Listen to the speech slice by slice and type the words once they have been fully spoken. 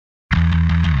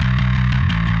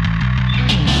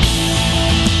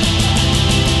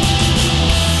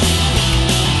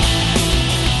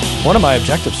One of my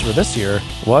objectives for this year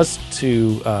was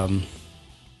to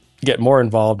get more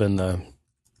involved in the,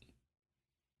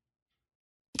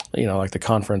 like the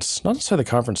conference, not necessarily the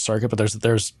conference circuit, but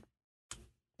there's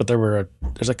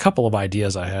a couple of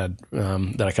ideas I had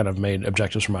that I kind of made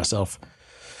objectives for myself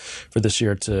for this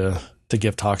year to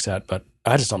give talks at, but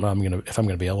I just don't know if I'm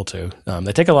gonna be able to.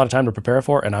 They take a lot of time to prepare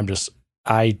for, and I just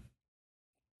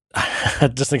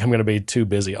think I'm gonna be too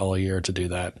busy all year to do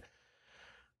that.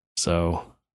 So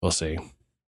we'll see.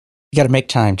 You got to make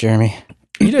time, Jeremy.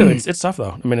 You do. It's tough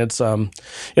though. I mean, it's one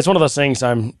of those things.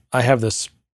 I have this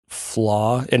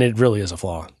flaw, and it really is a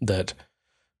flaw, that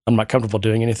I'm not comfortable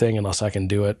doing anything unless I can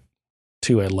do it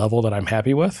to a level that I'm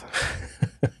happy with.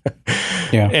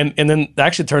 Yeah. And then it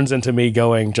actually turns into me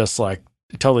going just like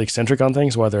totally eccentric on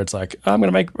things, whether it's like, I'm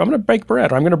going to bake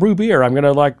bread, or I'm going to brew beer, I'm going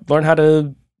to like learn how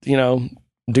to,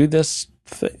 do this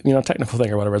technical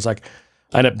thing or whatever. It's like,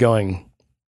 I end up going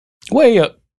way,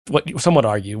 what some would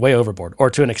argue, way overboard, or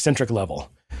to an eccentric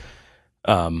level.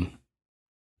 But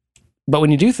when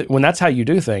you do, when that's how you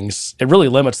do things, it really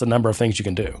limits the number of things you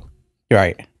can do.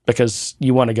 Right. Because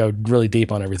you want to go really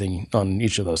deep on everything, on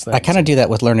each of those things. I kind of do that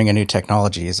with learning a new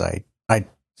technology.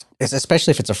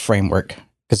 Especially if it's a framework,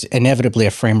 because inevitably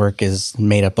a framework is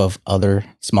made up of other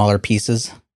smaller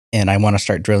pieces, and I want to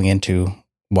start drilling into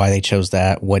why they chose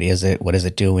that. What is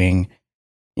it doing?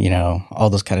 All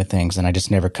those kind of things, and I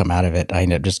just never come out of it. I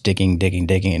end up just digging,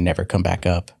 and never come back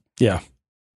up. Yeah.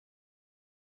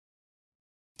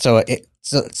 So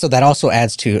that also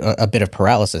adds to a bit of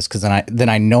paralysis, because then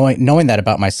I knowing that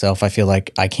about myself, I feel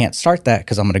like I can't start that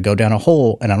because I'm going to go down a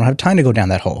hole, and I don't have time to go down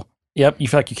that hole. Yep, you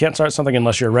feel like you can't start something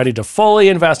unless you're ready to fully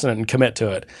invest in it and commit to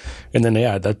it, and then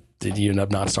that you end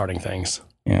up not starting things.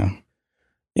 Yeah,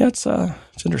 it's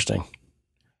interesting,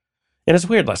 and it's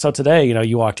weird. Like, so today,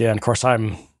 you walked in. Of course,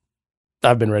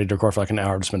 I've been ready to record for like an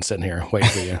hour. Just been sitting here waiting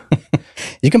for you.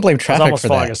 You can blame traffic for that. I was almost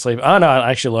falling asleep. Oh no,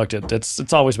 I actually looked.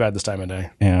 It's always bad this time of day.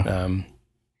 Yeah.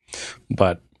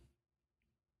 But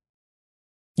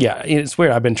yeah, it's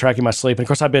weird. I've been tracking my sleep, and of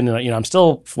course, I've been, I'm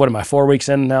still, 4 weeks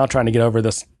in now, trying to get over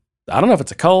this. I don't know if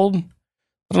it's a cold. I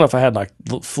don't know if I had like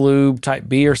flu type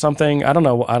B or something. I don't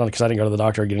know. Because I didn't go to the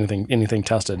doctor or get anything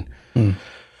tested.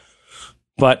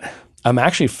 But I'm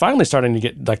actually finally starting to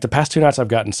get, like, the past 2 nights I've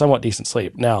gotten somewhat decent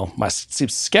sleep. Now my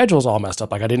sleep schedule's all messed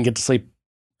up. Like, I didn't get to sleep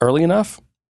early enough,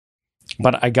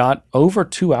 but I got over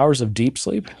 2 hours of deep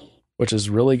sleep, which is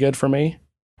really good for me.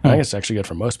 I think it's actually good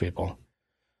for most people.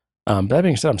 But that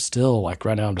being said, I'm still like,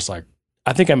 right now, I'm just like,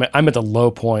 I think I'm at the low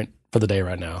point for the day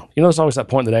right now. There's always that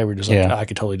point in the day where you're just like, I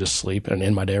could totally just sleep and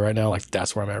end my day right now. Like,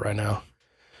 that's where I'm at right now.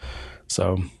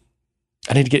 So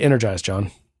I need to get energized,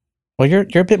 John. Well, you're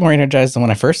a bit more energized than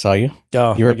when I first saw you.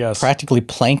 Oh, you were practically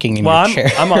planking in your chair.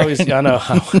 I'm always, I know,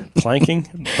 planking.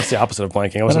 What's the opposite of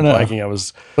planking? I wasn't planking. I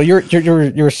was. Well,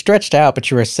 you were stretched out, but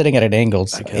you were sitting at an angle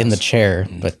in the chair.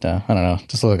 But I don't know,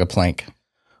 just look like a plank.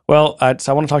 Well,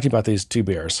 so I want to talk to you about these 2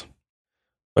 beers,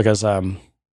 because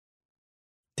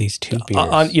these 2 beers,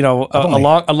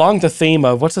 along the theme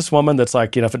of, what's this woman that's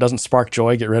like, if it doesn't spark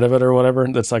joy, get rid of it or whatever.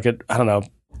 That's like I don't know.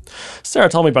 Sarah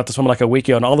told me about this woman like a week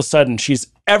ago, and all of a sudden she's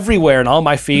everywhere in all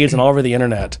my feeds and all over the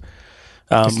internet.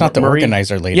 It's not the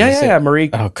organizer lady. Yeah, Marie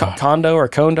Kondo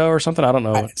or something. I don't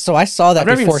know. So I saw that. I've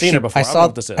never even seen her before. I don't know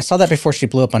what this is. I saw that before she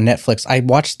blew up on Netflix. I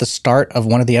watched the start of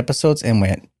one of the episodes and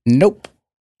went, nope,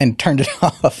 and turned it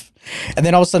off. And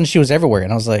then all of a sudden she was everywhere,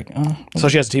 and I was like, oh. So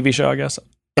she has a TV show, I guess.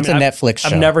 It's a Netflix show.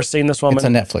 I've never seen this woman. It's a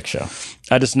Netflix show.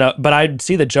 I just know, but I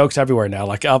see the jokes everywhere now.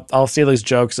 Like, I'll see these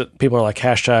jokes that people are like,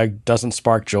 hashtag doesn't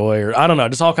spark joy, or I don't know,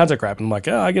 just all kinds of crap. And I'm like,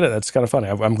 oh, I get it. That's kind of funny.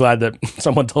 I'm glad that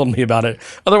someone told me about it.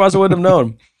 Otherwise, I wouldn't have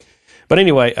known. But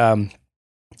anyway,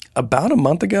 about a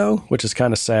month ago, which is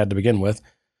kind of sad to begin with,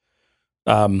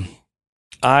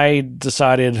 I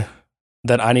decided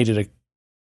that I needed to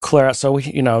clear out. So we,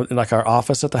 in like our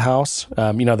office at the house,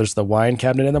 there's the wine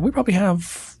cabinet in there. We probably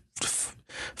have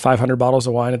 500 bottles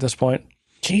of wine at this point.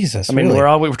 Jesus, I mean,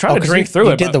 really? we're trying to drink through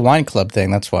it. You did the wine club thing,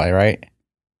 that's why, right?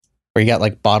 Where you got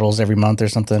like bottles every month or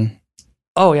something.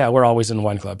 Oh yeah, we're always in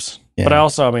wine clubs. Yeah. But I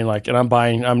also, I mean, like, and I'm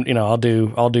buying, I'll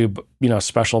do,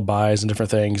 special buys and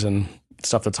different things and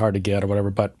stuff that's hard to get or whatever.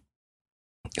 But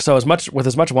so as much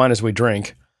wine as we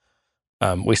drink,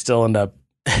 we still end up.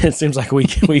 It seems like we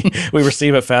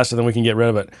receive it faster than we can get rid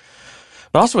of it.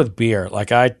 But also with beer,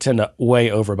 like, I tend to way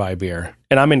overbuy beer,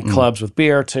 and I'm in clubs with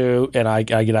beer too, and I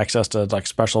get access to like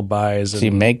special buys. So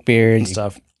you make beer and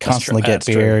stuff. Constantly get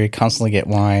beer. You constantly get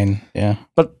wine. Yeah.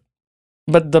 But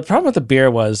the problem with the beer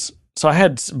was, so I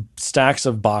had stacks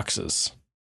of boxes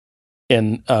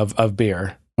of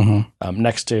beer,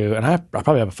 next to, and I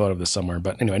probably have a photo of this somewhere,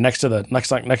 but anyway, next to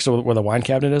where the wine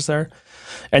cabinet is there.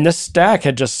 And this stack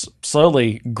had just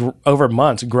slowly over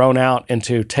months grown out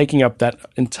into taking up that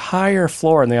entire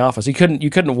floor in the office. You couldn't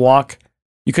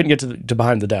get to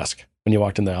behind the desk when you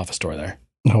walked in the office door there.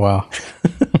 Oh, wow.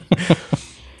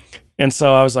 And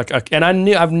so I was like, and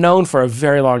I've known for a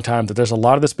very long time that there's a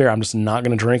lot of this beer I'm just not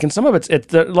going to drink. And some of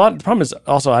the problem is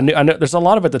also, I know there's a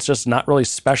lot of it that's just not really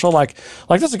special. Like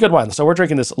this is a good one. So we're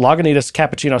drinking this Lagunitas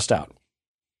Cappuccino Stout.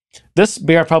 This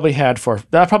beer I probably had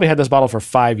this bottle for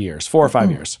 5 years, 4 or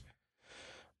 5 years.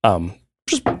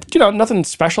 Just, nothing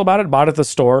special about it. Bought it at the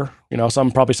store,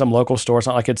 probably some local store. It's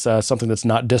not like it's something that's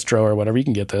not distro or whatever. You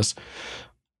can get this,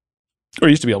 or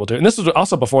used to be able to. And this was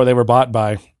also before they were bought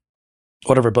by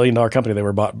whatever $1 billion company they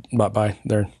were bought by.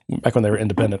 Back when they were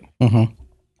independent. Mm-hmm.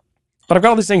 But I've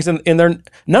got all these things in there.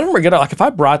 None of them are good. Like if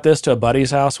I brought this to a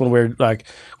buddy's house when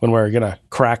we're gonna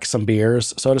crack some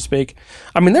beers, so to speak.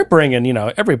 I mean, they're bringing,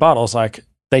 every bottle's like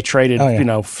they traded,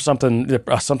 something that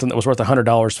was worth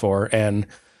 $100 for, and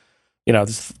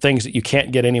things that you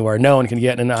can't get anywhere, no one can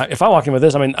get. And if I walk in with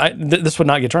this, I mean, this would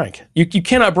not get drank. You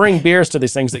cannot bring beers to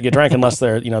these things that get drank unless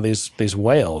they're these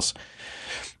whales.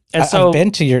 And so I've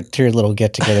been to your little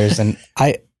get-togethers, and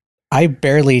I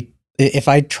barely. If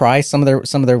I try some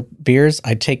of their beers,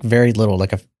 I take very little,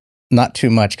 not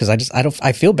too much, because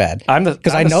I feel bad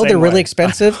because I know they're really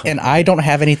expensive, and I don't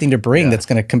have anything to bring that's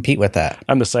going to compete with that.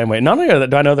 I'm the same way. Not only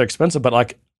do I know they're expensive, but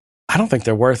I don't think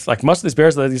they're worth most of these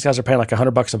beers. These guys are paying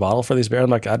 $100 a bottle for these beers.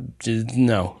 I'm like,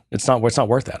 no, it's not worth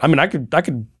that. I mean, I could buy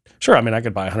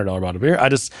 $100 bottle of beer. I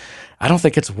don't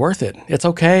think it's worth it. It's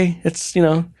okay. It's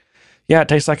it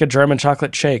tastes like a German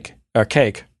chocolate cake,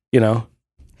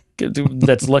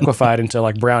 that's liquefied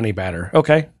into brownie batter.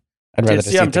 Okay. I'd rather it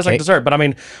tastes like dessert, but I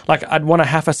mean, I'd want a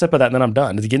half a sip of that and then I'm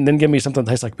done. Then give me something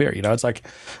that tastes like beer. It's like,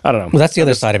 I don't know. Well, that's the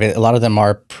other side of it. A lot of them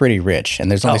are pretty rich,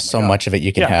 and there's only so much of it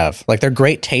you can have. They're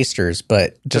great tasters,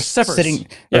 but just sitting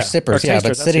or sippers,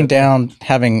 but sitting down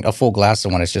having a full glass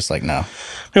of one is just no.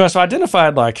 Anyway, so I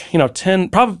identified 10,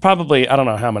 probably I don't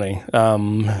know how many.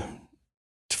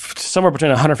 Somewhere between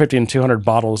 150 and 200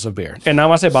 bottles of beer. And now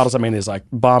when I say bottles, I mean these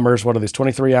bombers. What are these?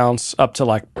 23 ounce up to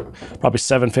probably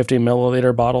 750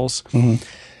 milliliter bottles.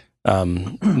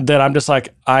 Mm-hmm. That I'm just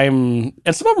and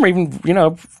some of them are even,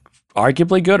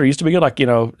 arguably good or used to be good.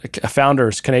 A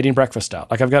Founders Canadian Breakfast Stout.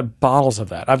 I've got bottles of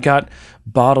that. I've got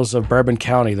bottles of Bourbon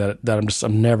County that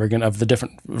I'm never going to, of the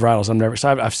different varietals. So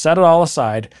I've set it all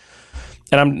aside,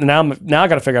 and now I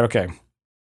got to figure out, okay,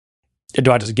 do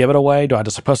I just give it away? Do I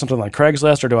just post something on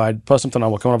Craigslist, or do I post something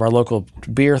on one of our local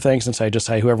beer things and say,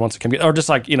 whoever wants to come get, or just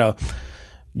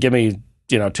give me,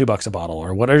 $2 a bottle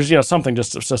or whatever, something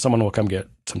just so someone will come get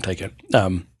some, take it.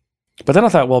 But then I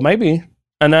thought, well, maybe,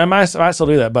 and I might still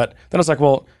do that. But then I was like,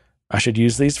 well, I should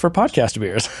use these for podcast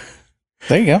beers.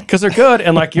 There you go. Because they're good,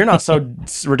 and you're not so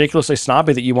ridiculously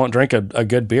snobby that you won't drink a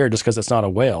good beer just because it's not a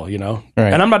whale, Right.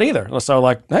 And I'm not either. So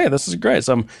hey, this is great.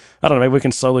 So I don't know, maybe we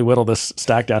can slowly whittle this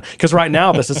stack down. Because right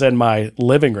now this is in my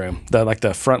living room,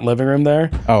 the front living room there.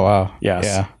 Oh wow. Yes.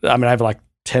 Yeah. I mean, I have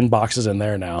 10 boxes in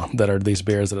there now that are these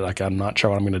beers that I'm not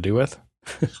sure what I'm going to do with.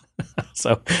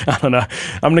 So I don't know.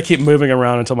 I'm going to keep moving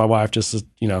around until my wife just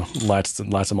lights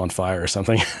them on fire or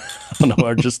something. I don't know,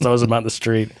 or just throws them out in the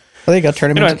street. Well, there you go.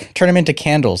 Turn them into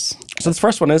candles. So this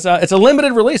first one is it's a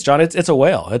limited release, John. It's a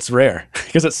whale. It's rare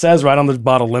because it says right on the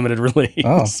bottle limited release.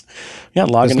 Oh, yeah,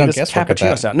 Lagunitas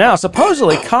Cappuccino Stout. Now,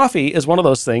 supposedly, coffee is one of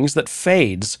those things that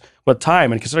fades with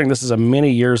time, and considering this is a many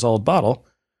years old bottle,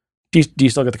 do you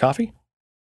still get the coffee?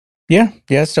 Yeah,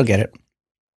 I still get it.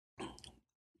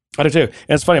 I do too. And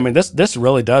it's funny. I mean, this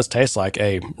really does taste like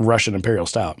a Russian Imperial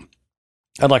Stout.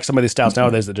 Unlike some of these stouts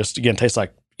nowadays that just taste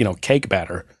like cake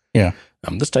batter. Yeah.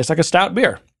 This tastes like a stout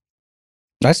beer.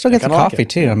 I still get the coffee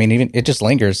too. I mean, even it just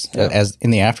lingers as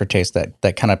in the aftertaste,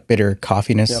 that kind of bitter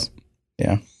coffeeness.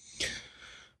 Yep.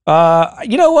 Yeah.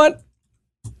 You know what?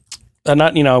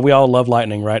 We all love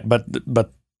Lightning, right?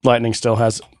 But Lightning still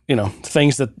has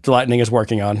things that Lightning is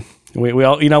working on. We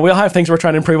all we all have things we're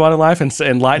trying to improve on in life,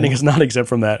 and Lightning is not exempt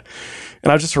from that.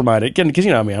 And I was just reminded again because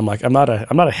I mean, I'm not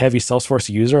a heavy Salesforce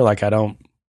user. I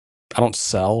don't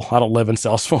sell. I don't live in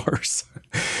Salesforce.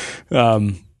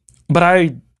 But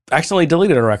I accidentally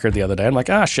deleted a record the other day. I'm like,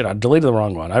 shit, I deleted the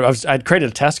wrong one. I'd created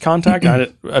a test contact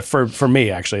for me,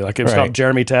 actually. It was called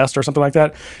Jeremy Test or something like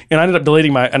that. And I ended up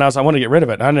deleting I wanted to get rid of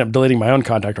it. And I ended up deleting my own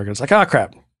contact record. It's like,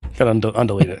 crap. Got to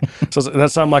undelete it.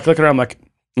 So I'm looking around, I'm like,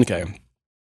 okay.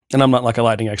 And I'm not a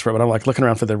Lightning expert, but I'm looking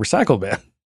around for the recycle bin.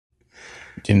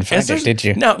 Didn't find it, did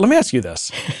you? Now, let me ask you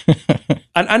this.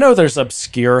 I know there's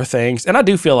obscure things, and I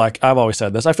do feel like, I've always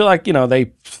said this, I feel like,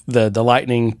 the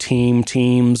Lightning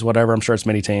teams, whatever, I'm sure it's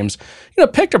many teams,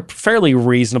 picked a fairly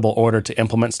reasonable order to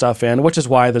implement stuff in, which is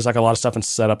why there's like a lot of stuff in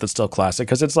setup that's still classic,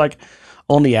 because it's like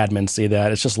only admins see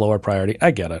that. It's just lower priority.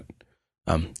 I get it.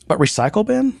 But recycle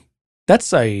bin,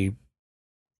 that's a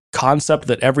concept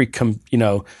that every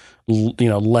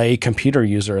lay computer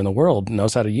user in the world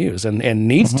knows how to use and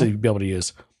needs to be able to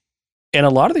use. And a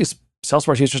lot of these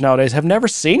Salesforce users nowadays have never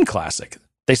seen Classic.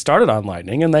 They started on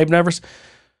Lightning and they've never.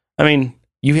 I mean,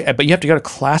 but you have to go to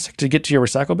Classic to get to your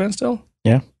recycle bin still.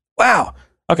 Yeah. Wow.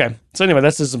 Okay. So anyway,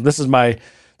 this is my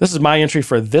entry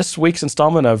for this week's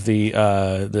installment of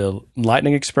the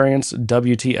Lightning Experience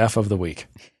WTF of the week.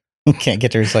 You can't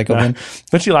get to recycle bin.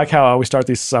 Don't you like how I always start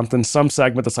some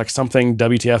segment that's like something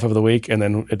WTF of the week, and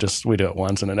then we do it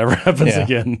once and it never happens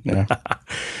again. Yeah.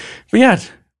 But yeah,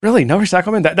 really, no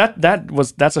recycle bin.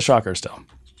 That's a shocker still.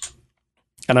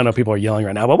 And I know people are yelling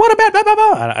right now, but what about blah, blah,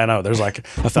 blah? I know there's like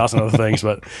 1,000 other things,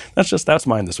 but that's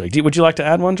mine this week. Would you like to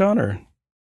add one, John, or?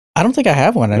 I don't think I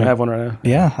have one. You don't have one right now?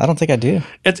 Yeah, I don't think I do.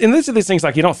 And these are these things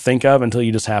like you don't think of until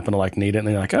you just happen to like need it, and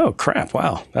you're like, oh crap,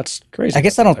 wow, that's crazy. I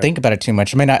guess I don't think about it too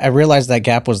much. I mean, I realized that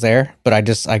gap was there, but I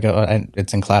go,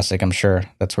 it's in Classic. I'm sure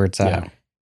that's where it's at.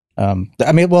 Yeah.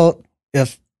 I mean, well,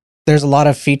 if there's a lot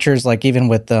of features, like even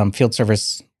with Field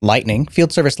Service Lightning,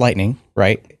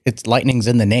 right? It's Lightning's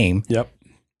in the name. Yep.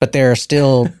 But there are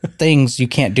still things you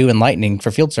can't do in Lightning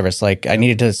for field service. Like I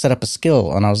needed to set up a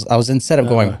skill, and I was in setup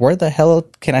going, where the hell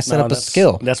can I set up a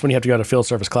skill? That's when you have to go to Field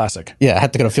Service Classic. Yeah, I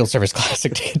had to go to Field Service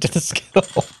Classic to get to the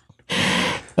skill.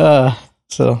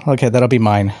 So okay, that'll be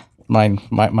my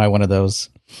one of those.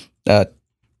 But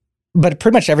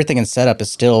pretty much everything in setup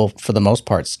is still, for the most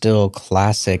part, still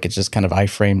Classic. It's just kind of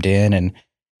iframed in, and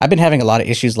I've been having a lot of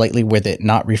issues lately with it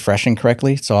not refreshing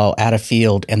correctly. So I'll add a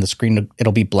field and the screen,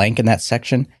 it'll be blank in that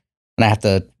section. And I have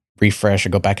to refresh or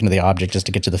go back into the object just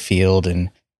to get to the field. And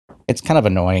it's kind of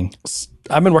annoying.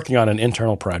 I've been working on an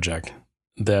internal project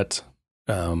that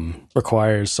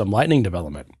requires some Lightning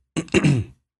development.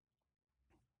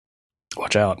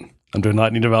 Watch out. I'm doing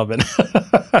Lightning development.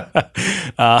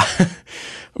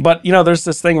 But, there's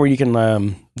this thing where you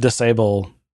can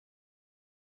disable,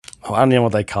 I don't know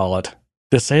what they call it.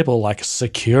 Disable like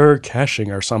secure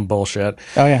caching or some bullshit.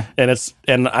 Oh yeah.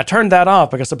 And I turned that off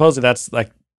because supposedly that's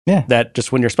like that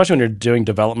just especially when you're doing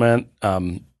development,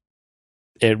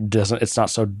 it's not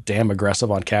so damn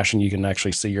aggressive on caching. You can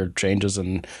actually see your changes,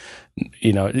 and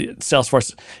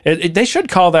Salesforce. They should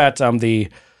call that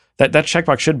that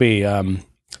checkbox should be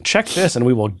check this and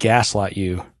we will gaslight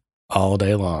you all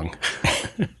day long.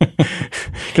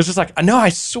 Because it's like, no, I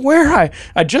swear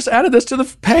I just added this to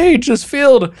the page, this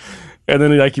field. And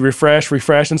then like you refresh,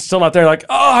 and still not there. Like,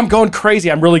 oh, I'm going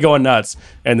crazy. I'm really going nuts.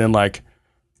 And then like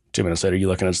 2 minutes later, you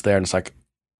look and it's there, and it's like,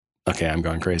 okay, I'm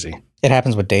going crazy. It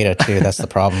happens with data too. That's the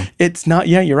problem. It's not.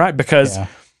 Yeah, you're right. Because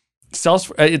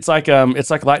it's like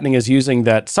Lightning is using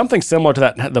that something similar to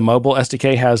that. The mobile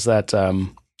SDK has that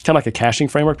kind of like a caching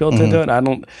framework built into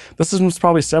it. This is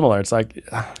probably similar. It's like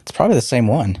it's probably the same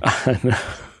one.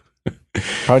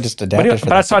 Probably just adapted.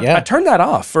 I turned that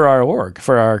off for our org,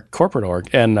 for our corporate org,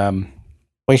 and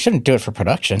well, you shouldn't do it for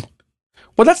production.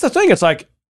 Well, that's the thing. It's like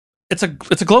it's a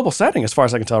global setting, as far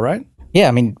as I can tell, right? Yeah,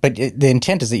 I mean, but the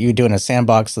intent is that you do it in a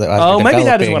sandbox. So that maybe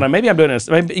that is what maybe I'm doing. It is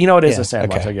a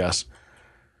sandbox. Okay. I guess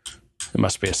it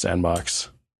must be a sandbox.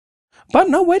 But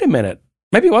no, wait a minute.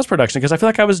 Maybe it was production, because I feel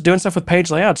like I was doing stuff with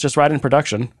page layouts just right in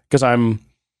production, because I'm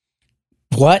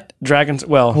what,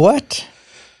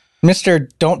 Mister?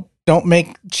 Don't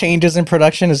make changes in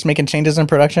production. Is making changes in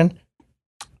production.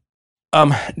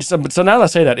 So now that I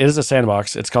say that, it is a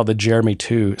sandbox. It's called the Jeremy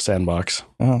 2 sandbox.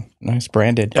 Oh, nice,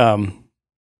 branded.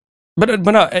 But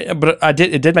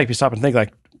it did make me stop and think,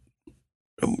 like,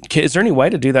 is there any way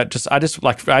to do that? Just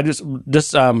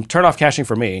turn off caching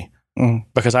for me,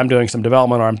 because I'm doing some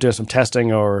development or I'm doing some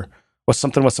testing or with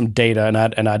some data,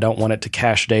 and I don't want it to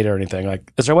cache data or anything.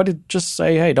 Like, is there a way to just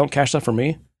say, hey, don't cache that for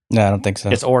me? No, I don't think so.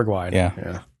 It's org wide.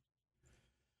 Yeah.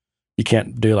 You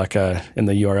can't do like in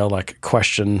the URL like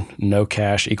question no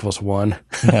cache equals 1.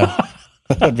 Yeah,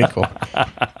 that would be cool.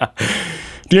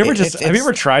 Do you ever have you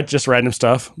ever tried just random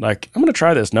stuff? Like, I'm going to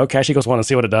try this no cache equals 1 and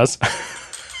see what it does.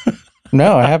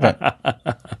 No, I haven't.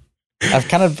 I've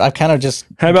kind of just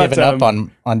given up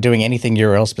on doing anything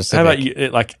URL specific. How about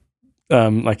it like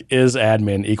is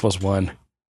admin equals 1?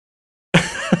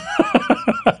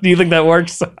 Do you think that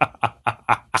works?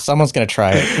 Someone's going to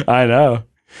try it. I know.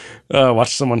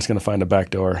 Watch, someone's going to find a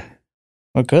backdoor.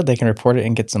 Well, good. They can report it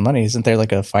and get some money. Isn't there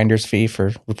like a finder's fee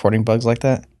for reporting bugs like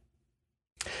that?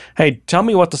 Hey, tell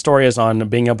me what the story is on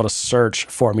being able to search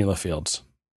formula fields.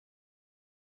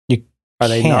 You Are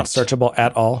they not can't. searchable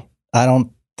at all? I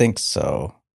don't think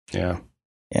so. Yeah.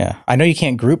 Yeah, I know you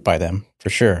can't group by them for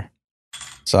sure.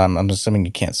 So I'm assuming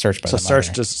you can't search by So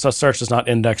them. search does not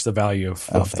index the value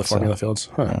of the formula fields.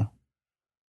 Huh. No.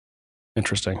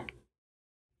 Interesting.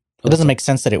 It doesn't make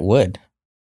sense that it would.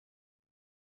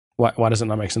 Why does it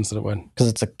not make sense that it would?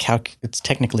 Because it's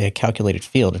technically a calculated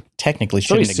field. It technically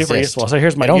So shouldn't it's super exist. useful. So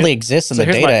here's my It only exists in the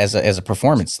data as a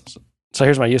performance So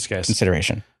here's my use case.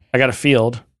 consideration. I got a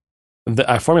field,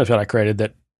 a formula field I created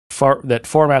that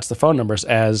formats the phone numbers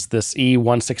as this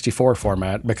E164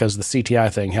 format because the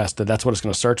CTI thing that's what it's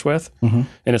going to search with. Mm-hmm.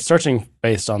 And it's searching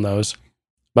based on those.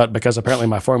 But because apparently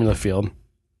my formula field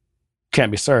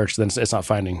can't be searched, then it's not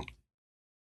finding.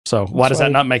 So why does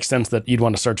that not make sense that you'd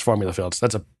want to search formula fields?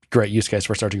 That's a great use case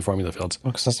for searching formula fields.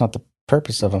 Well, because that's not the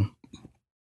purpose of them.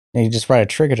 You just write a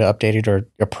trigger to update it, or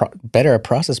better a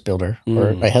process builder or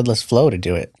a headless flow to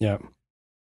do it. Yeah.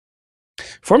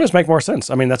 Formulas make more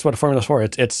sense. I mean, that's what a formula's for.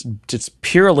 It's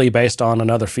purely based on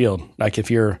another field. Like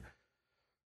if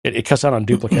it cuts down on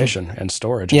duplication and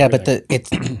storage. Yeah, but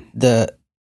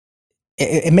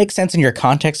it makes sense in your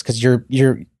context because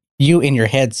you in your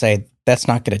head say that's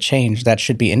not going to change. That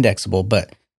should be indexable.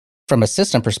 But from a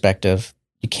system perspective,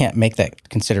 you can't make that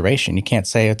consideration. You can't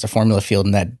say it's a formula field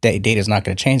and that data is not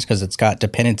going to change because it's got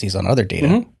dependencies on other data.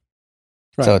 Mm-hmm.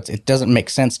 Right. So it doesn't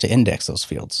make sense to index those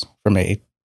fields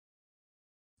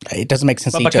it doesn't make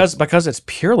sense. But because it's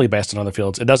purely based on other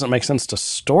fields, it doesn't make sense to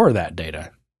store that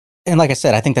data. And like I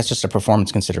said, I think that's just a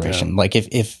performance consideration. Yeah. Like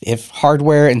if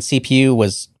hardware and CPU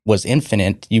was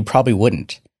infinite, you probably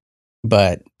wouldn't.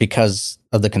 But because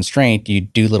of the constraint, you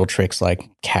do little tricks like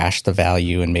cache the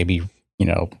value and maybe,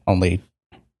 only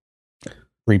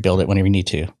rebuild it whenever you need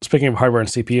to. Speaking of hardware and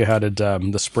CPU, how did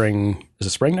the Spring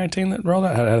 19 that rolled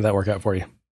out? How did that work out for you?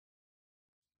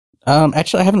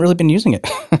 Actually, I haven't really been using it.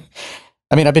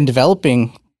 I mean, I've been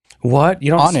developing you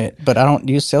don't on it, but I don't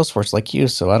use Salesforce like you,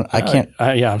 so I can't.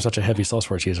 I'm such a heavy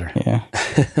Salesforce user. Yeah.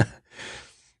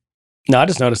 No, I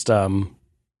just noticed. I think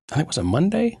it was a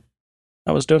Monday.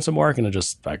 I was doing some work, and it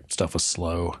just stuff was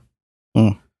slow.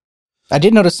 I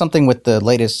did notice something with the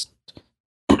latest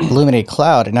Illuminate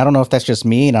Cloud, and I don't know if that's just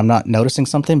me and I'm not noticing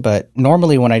something. But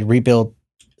normally, when I rebuild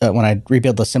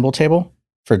the symbol table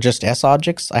for just S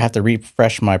objects, I have to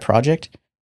refresh my project.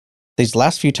 These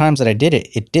last few times that I did it,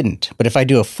 it didn't. But if I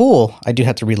do a full, I do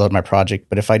have to reload my project.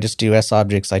 But if I just do S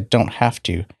objects, I don't have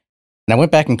to. And I went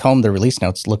back and combed the release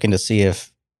notes looking to see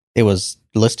if it was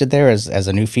listed there as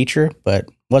a new feature, but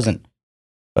wasn't.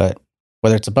 But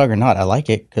whether it's a bug or not, I like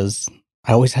it because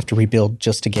I always have to rebuild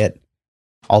just to get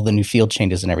all the new field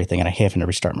changes and everything, and I having to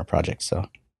restart my project. So,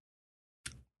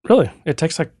 really, it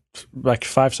takes like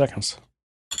 5 seconds.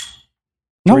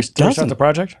 No, to restart the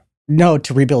project. No,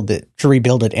 to rebuild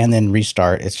it and then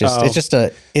restart. It's just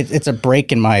it's a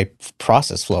break in my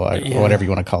process flow or whatever you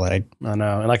want to call it. I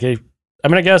know, and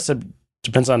I guess it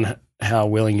depends on how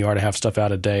willing you are to have stuff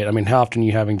out of date. I mean, how often are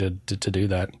you having to do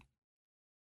that?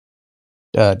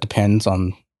 Depends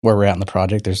on where we're at in the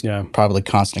project. There's probably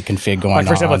constant config going on. Like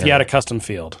for example, if you had a custom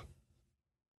field,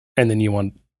 and then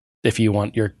if you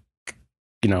want your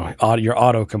your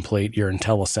autocomplete, your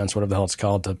IntelliSense, whatever the hell it's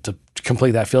called, to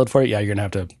complete that field for you, you're gonna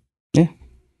have to. Yeah,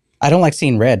 I don't like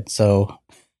seeing red, so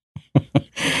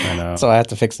I know. So I have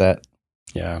to fix that.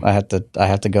 Yeah, I have to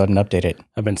go ahead and update it.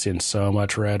 I've been seeing so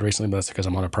much red recently, but that's because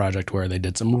I'm on a project where they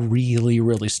did some really,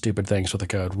 really stupid things with the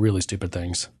code, really stupid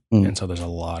things, and so there's a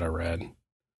lot of red.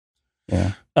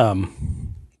 Yeah.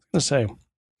 Let's say,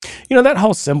 that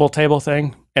whole symbol table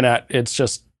thing, and it's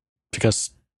just because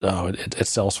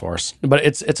it's Salesforce, but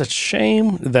it's a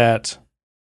shame that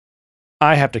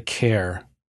I have to care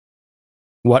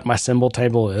what my symbol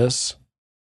table is.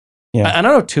 Yeah, and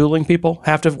I know tooling people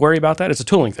have to worry about that. It's a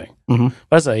tooling thing,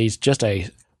 but he's just a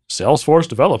Salesforce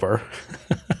developer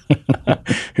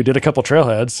who did a couple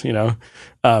trailheads.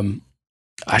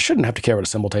 I shouldn't have to care what a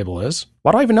symbol table is.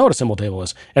 Why do I even know what a symbol table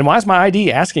is? And why is my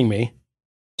ID asking me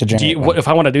to generate if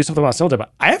I want to do something about a symbol table?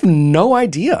 I have no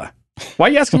idea. Why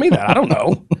are you asking me that? I don't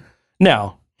know.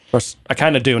 Now, of course, I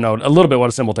kind of do know a little bit what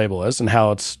a symbol table is and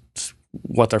how it's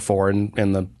what they're for in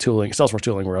the Salesforce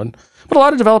tooling world. But a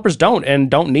lot of developers don't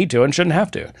need to and shouldn't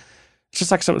have to. It's just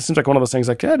like it seems like one of those things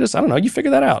like, I don't know, you figure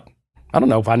that out. I don't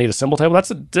know if I need a symbol table. That's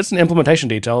an implementation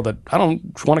detail that I don't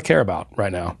want to care about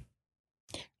right now.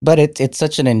 But it's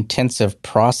such an intensive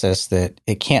process that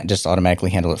it can't just automatically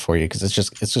handle it for you because it's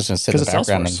just going to sit in the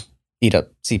background and eat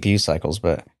up CPU cycles.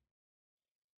 But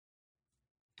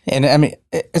And I mean,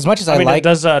 as much as I mean, like,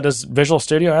 does Visual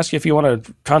Studio ask you if you want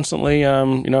to constantly,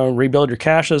 rebuild your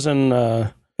caches and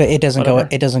it doesn't whatever? go.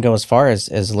 It doesn't go as far as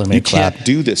Limited You Cloud. can't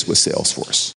do this with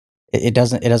Salesforce. It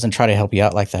doesn't try to help you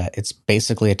out like that. It's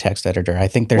basically a text editor. I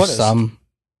think What there's is? some.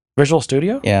 Visual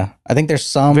Studio? Yeah, I think there's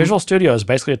some. Visual Studio is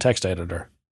basically a text editor.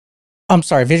 I'm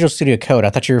sorry, Visual Studio Code. I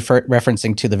thought you were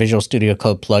referencing to the Visual Studio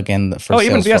Code plugin for Salesforce.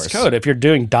 Even VS Code. If you're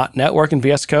doing .NET work in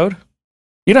VS Code,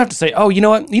 you don't have to say, "Oh, you know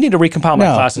what? You need to recompile my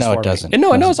classes." No, for it doesn't. Me. And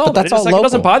no, it knows all but that. that's all Like, local. it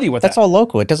doesn't bother you with that's that. all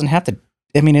local. It doesn't have to.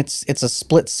 I mean, it's a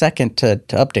split second to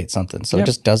update something, so it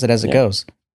just does it as it goes.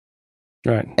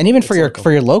 Right. And even It's local.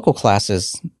 for your local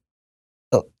classes,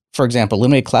 for example,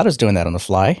 Limited Cloud is doing that on the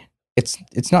fly.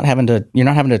 It's not having to. You're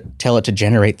not having to tell it to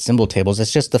generate symbol tables.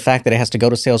 It's just the fact that it has to go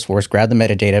to Salesforce, grab the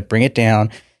metadata, bring it down,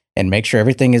 and make sure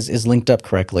everything is linked up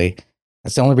correctly.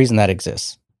 That's the only reason that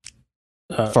exists.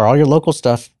 For all your local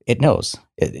stuff, it knows.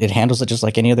 It handles it just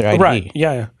like any other IDE. Right.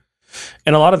 Yeah.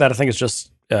 And a lot of that, I think, is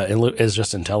just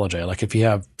IntelliJ. Like if you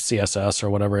have CSS or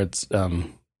whatever, it's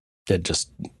it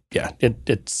just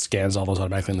it scans all those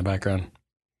automatically in the background.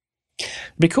 It'd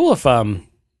be cool if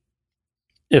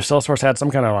Salesforce had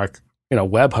some kind of like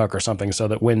webhook or something, so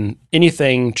that when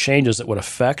anything changes that would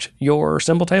affect your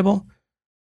symbol table,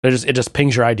 it just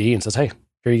pings your ID and says, "Hey,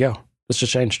 here you go. This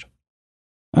just changed."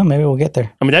 Well, maybe we'll get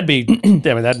there. I mean, that'd be.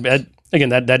 I mean,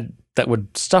 that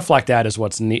would stuff like that is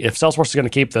what's neat. If Salesforce is going to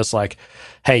keep this like,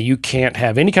 "Hey, you can't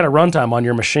have any kind of runtime on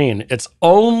your machine. It's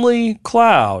only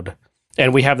cloud,"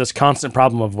 and we have this constant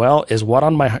problem of, well, is what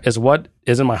on my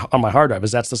hard drive?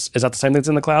 Is that the same thing that's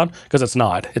in the cloud? Because it's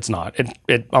not. It's not.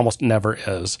 It almost never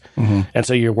is. Mm-hmm. And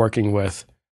so you're working with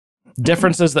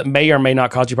differences that may or may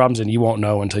not cause you problems, and you won't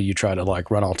know until you try to like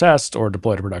run all tests or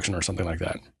deploy to production or something like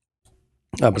that.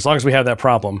 But as long as we have that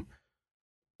problem,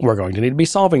 we're going to need to be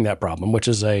solving that problem, which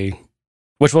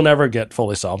will never get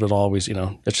fully solved. It'll always,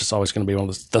 it's just always going to be one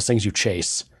of those things you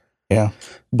chase. Yeah.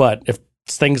 But if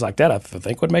it's things like that, I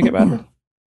think would make it better.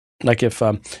 Like if,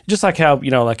 just like how,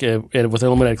 with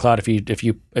Illuminated Cloud, if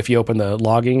you open the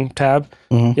logging tab,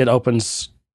 it opens.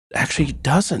 Actually, it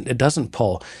doesn't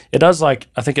pull. It does I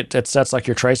think it sets like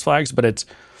your trace flags, but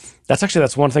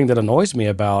that's one thing that annoys me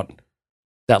about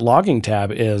that logging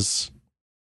tab is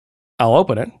I'll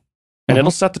open it and it'll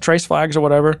set the trace flags or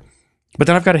whatever, but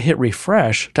then I've got to hit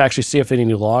refresh to actually see if they need a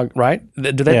new log, right?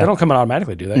 They don't come in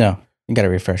automatically, do they? No, you got to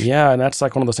refresh. Yeah, and that's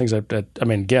like one of those things that I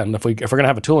mean, again, if we're going to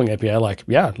have a tooling API,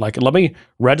 let me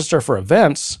register for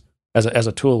events as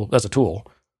a tool,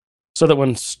 so that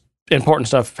when important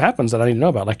stuff happens that I need to know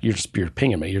about, like you're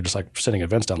pinging me, you're just like sending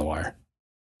events down the wire,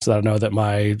 so that I know that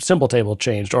my symbol table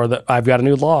changed or that I've got a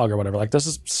new log or whatever. Like this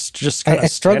is just kind of I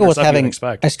struggle with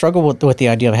expect. I struggle with the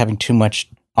idea of having too much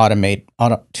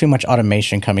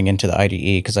automation coming into the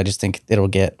IDE, because I just think it'll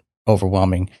get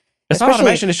overwhelming. It's not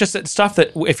automation. It's just stuff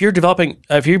that if you've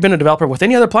been a developer with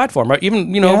any other platform, or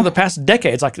even over the past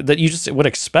decades, like that you just would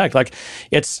expect. Like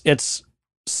it's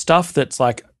stuff that's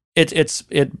like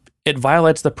it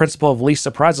violates the principle of least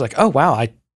surprise. Like, oh wow,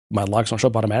 my logs don't show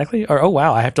up automatically, or oh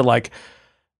wow, I have to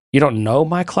you don't know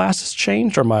my class has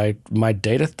changed or my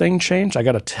data thing changed. I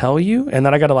got to tell you, and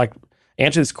then I got to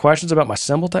answer these questions about my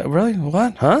symbol type. Really?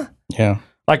 What? Huh? Yeah.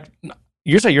 Like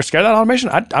you say, you're scared of that automation.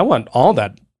 I want all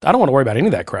that. I don't want to worry about any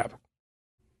of that crap.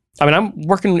 I mean, I'm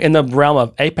working in the realm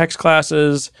of Apex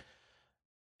classes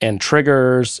and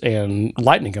triggers and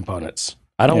Lightning components.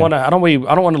 I don't want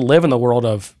to live in the world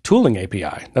of tooling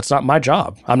API. That's not my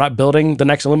job. I'm not building the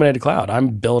next Illuminated Cloud. I'm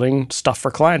building stuff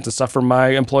for clients and stuff for my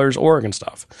employer's org and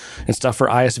stuff for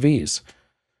ISVs.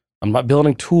 I'm not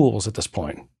building tools at this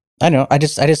point. I know. I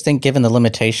just think, given the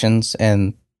limitations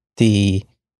and the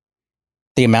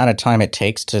amount of time it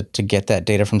takes to get that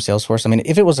data from Salesforce. I mean,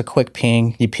 if it was a quick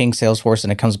ping, you ping Salesforce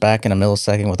and it comes back in a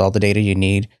millisecond with all the data you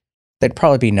need, there'd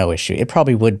probably be no issue. It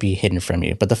probably would be hidden from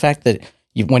you. But the fact that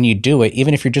when you do it,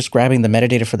 even if you're just grabbing the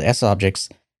metadata for the S objects,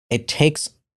 it takes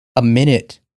a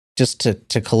minute just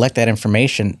to collect that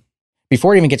information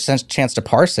before it even gets a chance to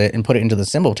parse it and put it into the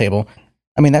symbol table.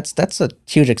 I mean, that's a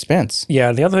huge expense.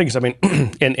 Yeah. The other thing is, I mean,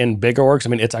 in bigger orgs, I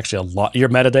mean, it's actually a lot. Your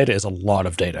metadata is a lot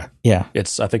of data. Yeah.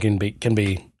 I think can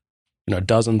be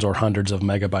dozens or hundreds of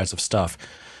megabytes of stuff.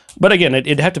 But again,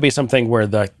 it'd have to be something where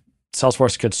the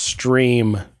Salesforce could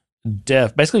stream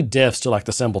basically diffs to like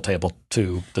the symbol table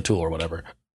to the tool or whatever.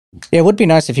 Yeah, it would be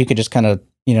nice if you could just kind of,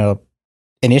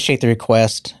 initiate the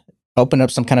request, open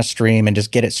up some kind of stream and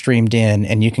just get it streamed in,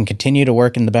 and you can continue to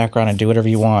work in the background and do whatever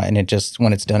you want. And it just,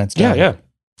 when it's done, it's done. Yeah.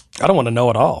 I don't want to know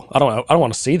it all. I don't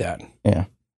want to see that. Yeah.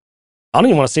 I don't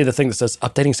even want to see the thing that says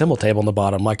updating symbol table on the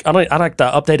bottom. Like I like the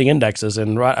updating indexes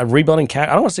and rebuilding cat.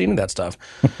 I don't want to see any of that stuff.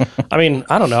 I mean,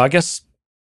 I don't know. I guess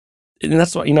and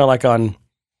that's what, like on,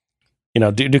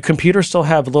 do computers still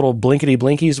have little blinkety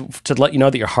blinkies to let you know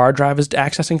that your hard drive is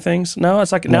accessing things? No,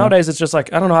 it's like nowadays it's just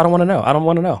like, I don't know. I don't want to know. I don't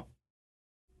want to know.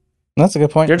 That's a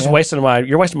good point. You're just wasting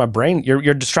my brain.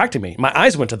 You're distracting me. My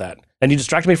eyes went to that, and you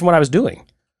distracted me from what I was doing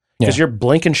because you're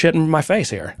blinking shit in my face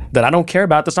here that I don't care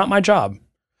about. That's not my job.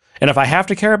 And if I have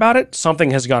to care about it,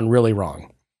 something has gone really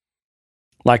wrong.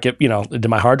 Like, did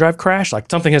my hard drive crash? Like,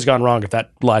 something has gone wrong if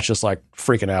that light's just like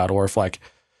freaking out, or if or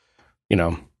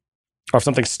if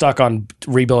something's stuck on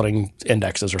rebuilding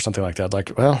indexes or something like that.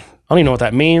 Like, well, I don't even know what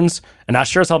that means, and I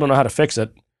sure as hell don't know how to fix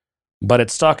it. But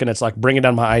it's stuck, and it's like bringing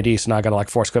down my ID, so now I got to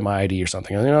like force quit my ID or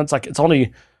something. It's like, the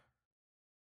only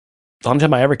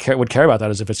time I ever would care about that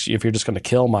is if you're just going to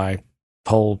kill my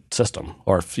whole system,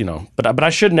 or if, But I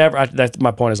should never. That's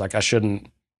my point. Is like I shouldn't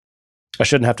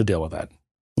have to deal with that.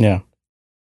 Yeah,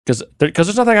 because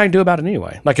there's nothing I can do about it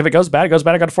anyway. Like, if it goes bad, it goes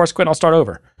bad. I got to force quit, and I'll start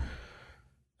over.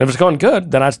 If it's going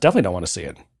good, then I definitely don't want to see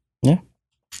it. Yeah,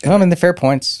 I mean, the fair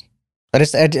points. I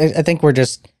think we're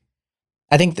just.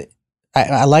 I think that.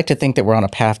 I like to think that we're on a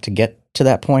path to get to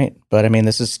that point, but I mean,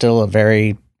 this is still I'm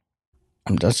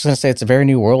just going to say it's a very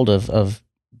new world of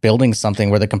building something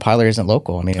where the compiler isn't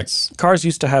local. I mean, cars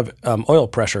used to have oil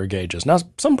pressure gauges. Now,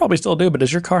 some probably still do, but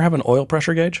does your car have an oil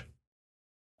pressure gauge?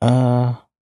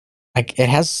 It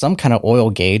has some kind of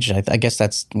oil gauge. I guess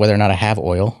that's whether or not I have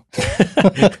oil.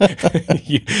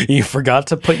 you forgot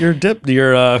to put your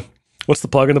what's the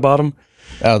plug in the bottom?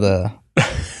 Oh, the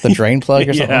drain plug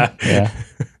or something? Yeah.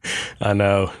 I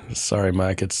know. Sorry,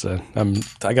 Mike. It's I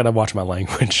gotta watch my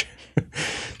language.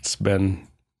 It's been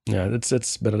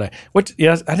it's been a day. I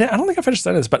don't think I finished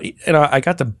saying this, but I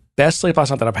got the best sleep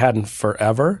last night that I've had in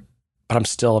forever.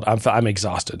 But I'm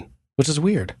exhausted, which is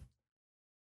weird.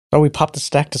 Oh, we popped the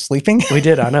stack to sleeping? We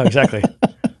did. I know exactly.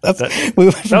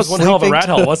 that was one hell of a rat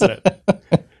hole, wasn't it?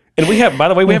 And by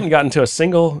the way, we haven't gotten to a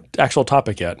single actual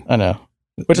topic yet. I know,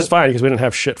 which is fine because we didn't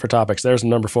have shit for topics. There's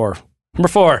number 4. Number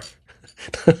 4.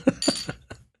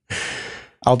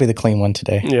 I'll be the clean one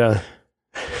today. Yeah.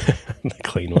 The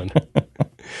clean one.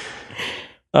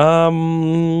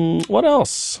 What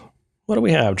else? What do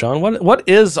we have, John? What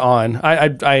is on?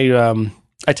 I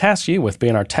tasked you with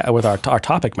being our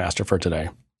topic master for today.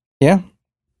 Yeah.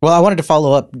 Well, I wanted to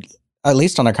follow up at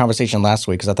least on our conversation last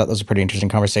week, because I thought that was a pretty interesting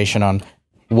conversation on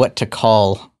what to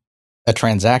call a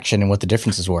transaction and what the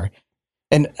differences were.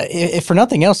 And if for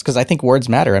nothing else, because I think words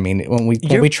matter. I mean, when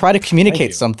we try to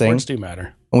communicate something, words do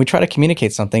matter. When we try to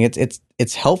communicate something,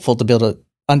 it's helpful to be able to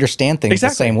understand things the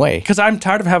same way. Because I'm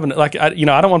tired of having I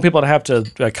don't want people to have to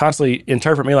constantly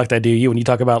interpret me like they do you when you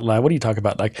talk about what do you talk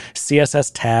about, like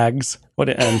CSS tags,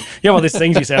 and all these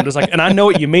things you say. I'm just like, and I know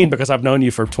what you mean because I've known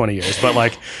you for 20 years. But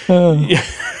like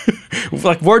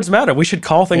words matter. We should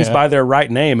call things by their right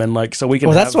name, and so we can.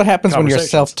 Well, that's what happens when you're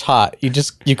self-taught.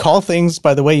 You call things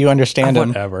by the way you understand them.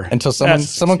 Whatever. Until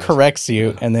someone corrects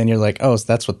you, and then you're like, oh,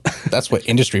 so that's what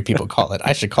industry people call it.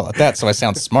 I should call it that, so I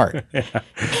sound smart. Yeah.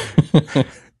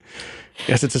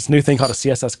 Yes, it's this new thing called a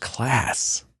CSS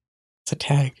class. It's a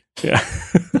tag. Yeah.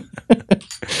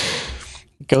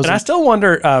 I still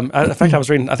wonder. In fact, I was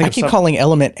reading. I keep calling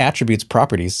element attributes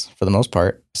properties for the most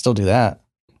part. Still do that.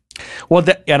 Well,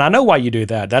 and I know why you do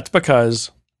that. That's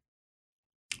because,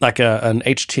 like an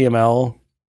HTML,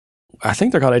 I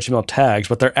think they're called HTML tags,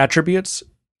 but they're attributes.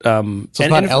 So it's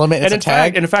not an element; it's a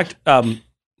tag. In fact,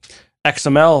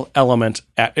 XML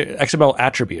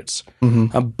attributes.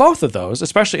 Mm-hmm. Both of those,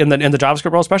 especially in the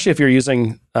JavaScript world, especially if you're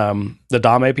using the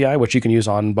DOM API, which you can use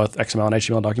on both XML and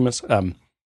HTML documents.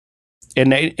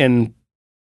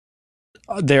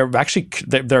 They're actually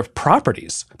they're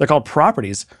properties. They're called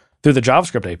properties through the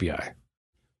JavaScript API.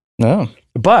 No,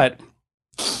 but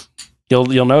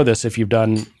you'll know this if you've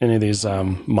done any of these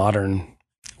modern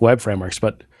web frameworks.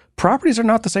 But properties are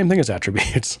not the same thing as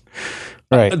attributes.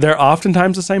 Right. They're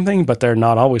oftentimes the same thing, but they're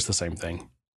not always the same thing.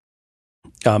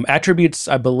 Attributes,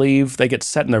 I believe, they get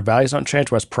set and their values don't change,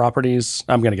 whereas properties,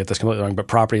 I'm going to get this completely wrong, but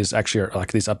properties actually are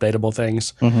like these updatable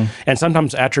things. Mm-hmm. And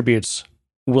sometimes attributes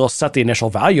will set the initial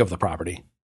value of the property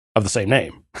of the same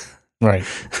name. Right.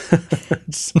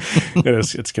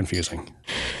 It's confusing.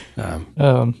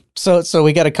 So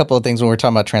we got a couple of things when we're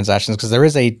talking about transactions, because there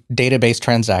is a database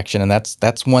transaction, and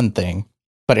that's one thing.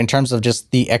 But in terms of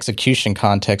just the execution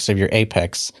context of your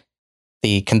Apex,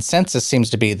 the consensus seems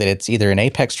to be that it's either an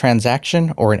Apex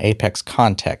transaction or an Apex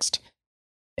context.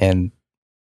 And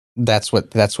that's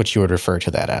what you would refer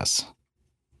to that as.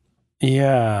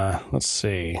 Yeah, let's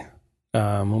see.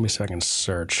 Let me see if I can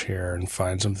search here and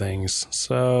find some things.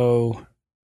 So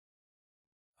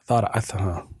I thought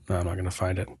no, I'm not going to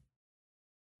find it.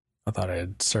 I thought I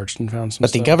had searched and found some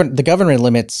But stuff. the governor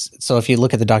limits, so if you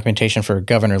look at the documentation for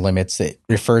governor limits, it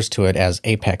refers to it as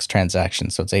Apex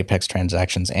transactions. So it's Apex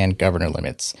transactions and governor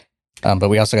limits. But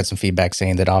we also got some feedback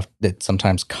saying that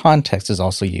sometimes context is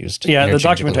also used. Yeah, the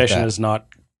interchangeably with documentation that.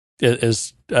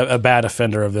 is a bad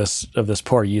offender of this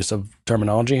poor use of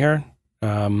terminology here.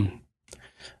 I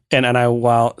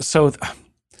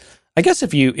guess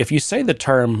if you say the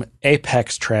term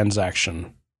Apex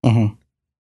transaction, Mhm.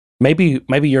 maybe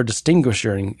you're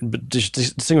distinguishing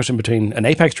between an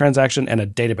Apex transaction and a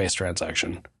database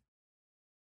transaction,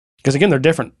 because again, they're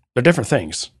different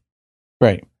things.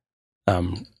 Right.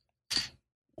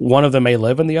 One of them may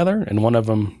live in the other, and one of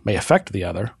them may affect the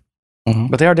other,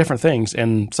 but they are different things.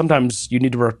 And sometimes you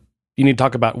need to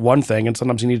talk about one thing, and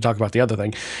sometimes you need to talk about the other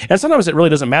thing, and sometimes it really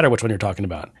doesn't matter which one you're talking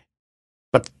about.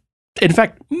 But in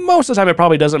fact, most of the time it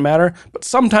probably doesn't matter, but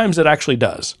sometimes it actually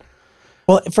does.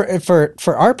 Well,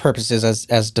 for our purposes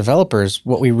as developers,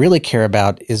 what we really care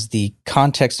about is the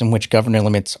context in which governor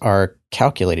limits are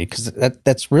calculated, because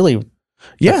that's really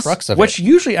the crux of which it.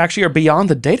 usually actually are beyond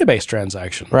the database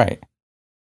transaction. Right.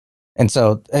 And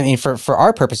so, I mean, for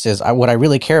our purposes, what I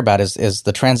really care about is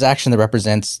the transaction that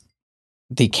represents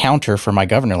the counter for my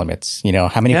governor limits. You know,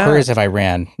 how many queries have I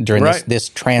ran during this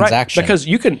transaction? Right. Because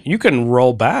you can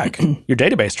roll back your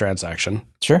database transaction.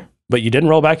 Sure. But you didn't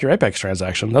roll back your Apex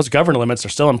transaction. Those governor limits are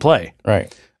still in play.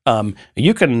 Right.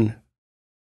 You can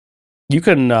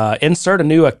insert a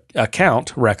new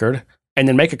account record and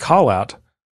then make a call out.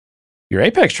 Your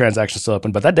Apex transaction is still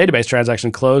open, but that database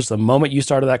transaction closed the moment you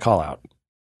started that call out.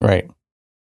 Right.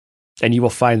 And you will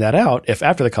find that out if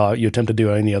after the call out you attempt to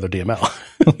do any other DML.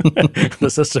 The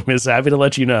system is happy to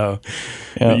let you know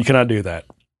that you cannot do that.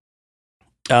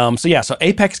 So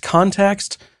Apex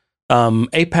context,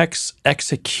 Apex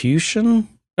execution,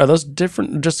 are those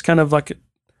different? Just kind of like,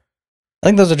 I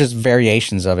think those are just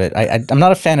variations of it. I'm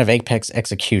not a fan of Apex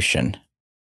execution.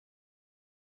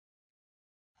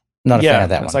 Not a fan of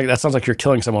that one. Like, that sounds like you're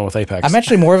killing someone with Apex. I'm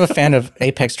actually more of a fan of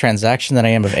Apex transaction than I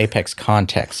am of Apex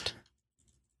context.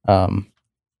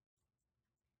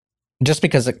 Just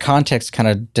because the context kind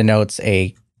of denotes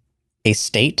a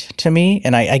state to me,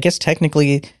 and I guess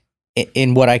technically,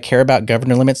 in what I care about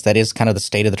governor limits, that is kind of the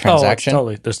state of the transaction. Oh,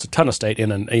 totally. There's a ton of state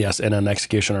in an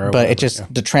execution or. But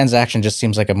the transaction just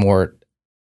seems like a more.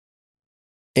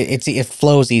 It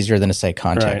flows easier than to say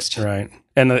context. Right.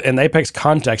 And the Apex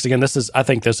context, again, I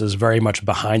think this is very much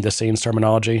behind the scenes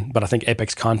terminology, but I think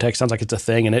Apex context sounds like it's a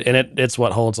thing, and it's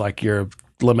what holds like your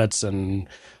limits and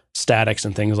statics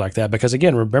and things like that. Because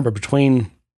again, remember,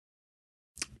 between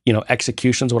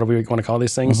executions, whatever we want to call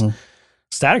these things,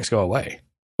 statics go away,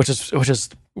 which is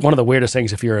one of the weirdest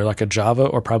things if you're like a Java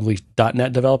or probably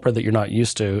 .NET developer that you're not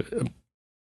used to.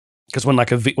 Because when the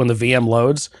VM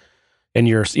loads, and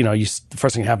the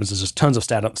first thing that happens is just tons of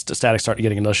statics start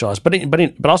getting initialized.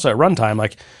 But also at runtime,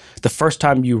 like the first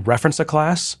time you reference a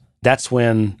class, that's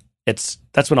when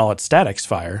all its statics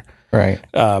fire. Right.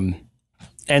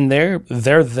 And they're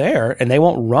there, and they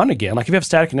won't run again. Like if you have a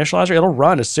static initializer, it'll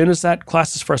run as soon as that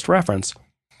class is first referenced.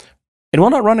 It will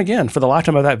not run again for the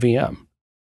lifetime of that VM.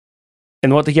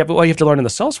 And what you have to learn in the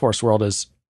Salesforce world is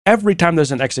every time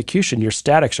there's an execution, your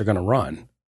statics are going to run.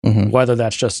 Mm-hmm. Whether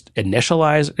that's just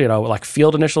initialize, like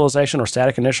field initialization or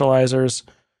static initializers,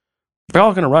 they're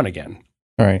all going to run again.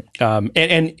 Right.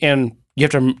 And you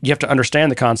have to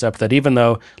understand the concept that even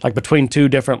though like between two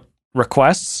different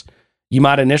requests, you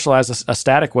might initialize a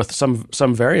static with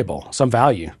some variable, some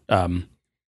value, and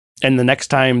the next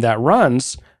time that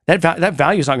runs, that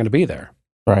value is not going to be there.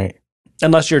 Right.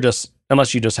 Unless you just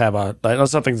have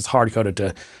something that's hard coded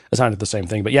to assign it the same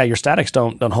thing. But yeah, your statics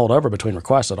don't hold over between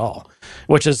requests at all.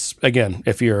 Which is, again,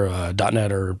 if you're a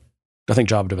 .NET or I think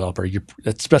Java developer,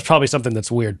 that's probably something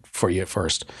that's weird for you at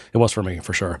first. It was for me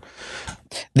for sure.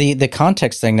 The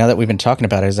context thing, now that we've been talking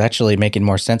about it, is actually making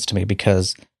more sense to me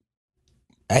because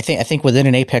I think within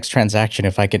an Apex transaction,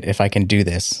 if I can do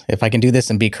this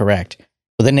and be correct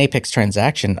within an Apex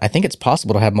transaction, I think it's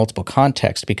possible to have multiple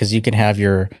context because you can have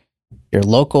your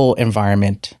local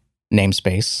environment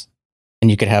namespace,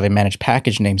 and you could have a managed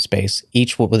package namespace,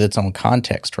 each with its own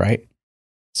context, right?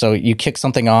 So you kick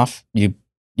something off, you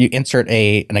insert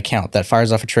an account that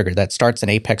fires off a trigger that starts an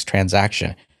Apex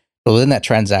transaction. But within that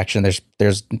transaction,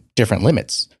 there's different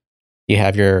limits. You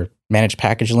have your managed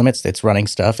package limits that's running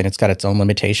stuff, and it's got its own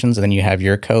limitations. And then you have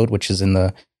your code, which is in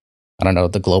the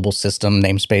global system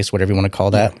namespace, whatever you want to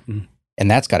call that. Yeah. Mm-hmm. And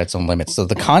that's got its own limits. So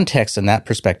the context in that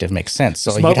perspective makes sense.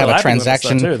 So you'd have a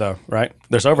transaction too, though, right?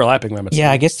 There's overlapping limits.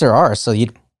 Yeah, I guess there are. So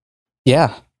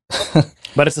yeah.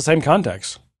 But it's the same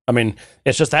context. I mean,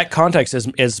 it's just that context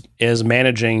is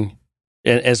managing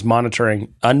as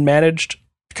monitoring unmanaged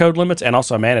code limits and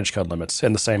also managed code limits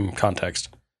in the same context.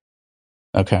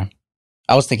 Okay.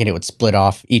 I was thinking it would split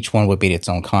off. Each one would be its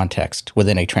own context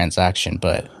within a transaction,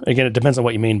 but again, it depends on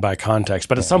what you mean by context.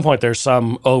 But at some point, there's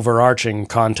some overarching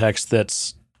context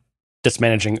that's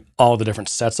managing all the different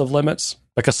sets of limits,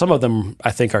 because some of them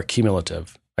I think are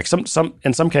cumulative. Like some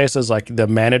in some cases, like the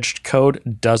managed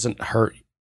code doesn't hurt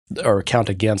or count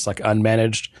against like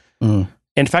unmanaged.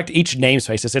 In fact, each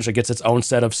namespace essentially gets its own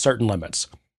set of certain limits.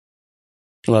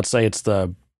 Let's say it's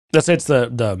the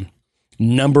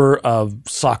number of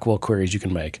Sockwell queries you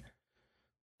can make.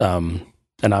 And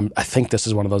I think this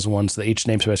is one of those ones that each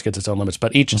namespace gets its own limits.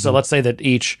 But so let's say that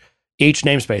each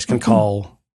namespace can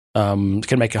call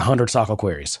can make 100 Sockwell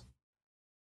queries.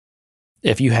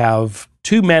 If you have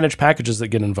 2 managed packages that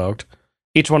get invoked,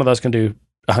 each one of those can do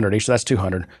 100 each. So that's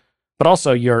 200. But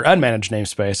also your unmanaged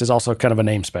namespace is also kind of a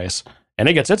namespace, and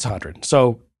it gets its 100.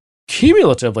 So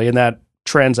cumulatively in that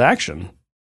transaction,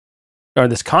 or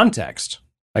this context,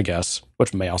 I guess,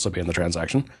 which may also be in the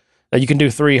transaction, that you can do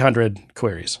 300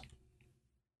 queries.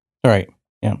 All right.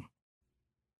 Yeah.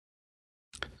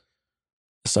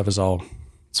 This stuff is all...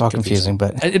 It's all confusing,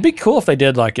 but it'd be cool if they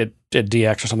did like at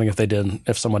DX or something.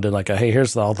 If someone did like hey,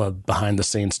 here's all the behind the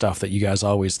scenes stuff that you guys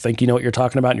always think you know what you're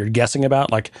talking about and you're guessing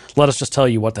about. Like, let us just tell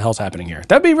you what the hell's happening here.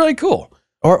 That'd be really cool.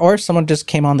 Or someone just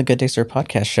came on the Good Day Sir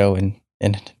podcast show and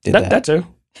did that. That too.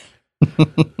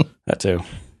 That too.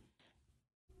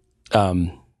 But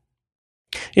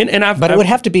it would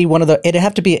have to be it'd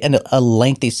have to be a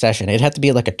lengthy session. It'd have to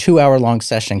be like a 2-hour long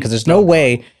session, because there's no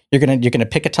way you're gonna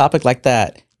pick a topic like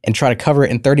that and try to cover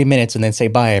it in 30 minutes and then say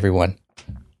bye, everyone.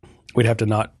 We'd have to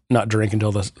not drink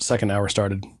until the second hour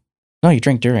started. No, you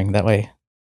drink during. That way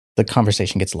the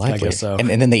conversation gets lively. I guess so. And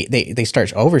then they start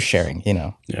oversharing, you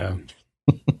know. Yeah.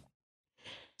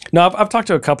 No, I've talked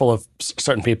to a couple of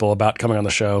certain people about coming on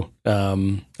the show,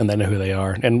 and they know who they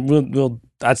are. And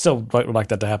I'd still like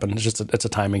that to happen. It's just it's a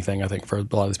timing thing, I think, for a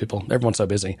lot of these people. Everyone's so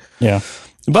busy. Yeah.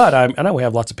 But I know we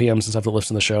have lots of PMs and stuff that listen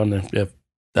to the show, and if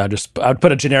I'd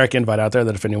put a generic invite out there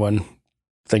that if anyone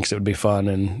thinks it would be fun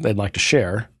and they'd like to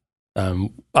share,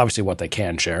 obviously what they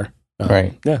can share,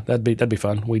 right? Yeah, that'd be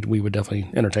fun. We would definitely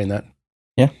entertain that.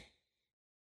 Yeah.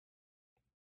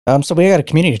 So we got a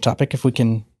community topic, if we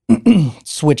can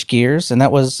switch gears, and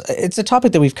it's a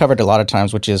topic that we've covered a lot of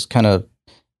times, which is kind of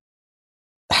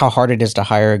how hard it is to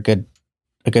hire a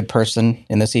good person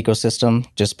in this ecosystem,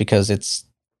 just because it's.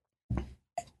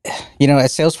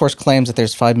 As Salesforce claims that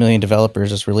there's 5 million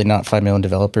developers, it's really not 5 million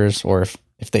developers, or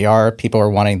if they are, people are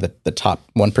wanting the top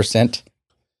 1%.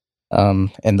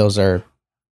 And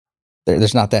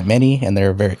there's not that many, and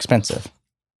they're very expensive.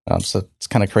 So it's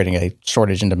kind of creating a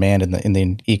shortage in demand in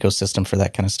the ecosystem for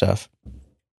that kind of stuff.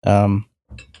 I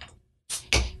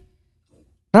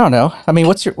don't know. I mean,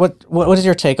 what is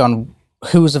your take on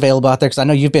who's available out there? Because I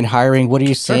know you've been hiring. What are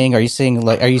you seeing? Sure.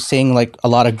 Are you seeing like a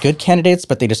lot of good candidates,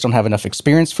 but they just don't have enough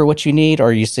experience for what you need? Or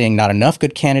are you seeing not enough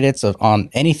good candidates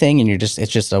on anything, and it's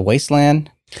just a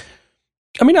wasteland?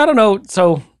 I mean, I don't know.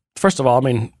 So first of all, I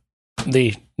mean,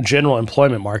 the general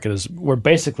employment market we're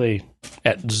basically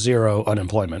at zero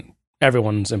unemployment.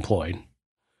 Everyone's employed.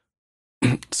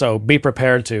 So be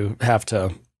prepared to have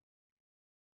to,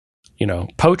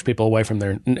 poach people away from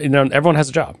their, everyone has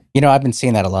a job. I've been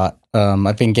seeing that a lot.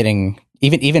 I've been getting,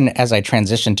 even as I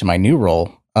transitioned to my new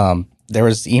role, there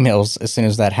was emails as soon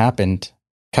as that happened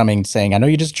coming saying, I know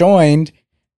you just joined,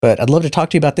 but I'd love to talk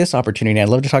to you about this opportunity. I'd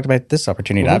love to talk about this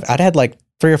opportunity. Mm-hmm. I'd had like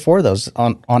 3 or 4 of those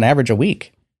on average a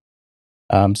week.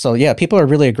 So yeah, people are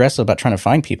really aggressive about trying to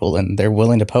find people, and they're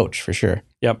willing to poach for sure.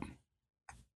 Yep.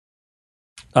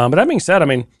 But that being said, I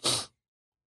mean,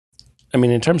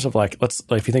 in terms of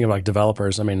if you think of like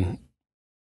developers, I mean,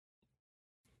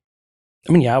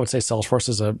 yeah, I would say Salesforce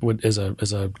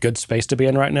is a good space to be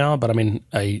in right now. But I mean,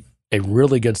 a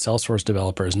really good Salesforce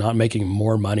developer is not making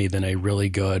more money than a really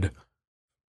good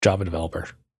Java developer.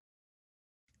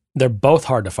 They're both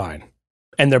hard to find,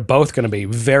 and they're both going to be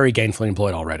very gainfully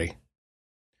employed already.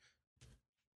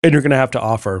 And you're going to have to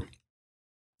offer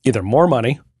either more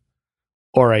money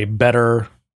or a better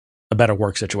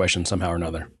work situation somehow or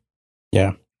another.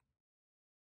 Yeah.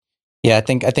 Yeah, I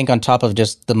think on top of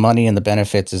just the money and the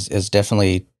benefits is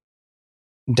definitely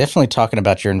talking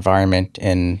about your environment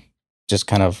and just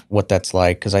kind of what that's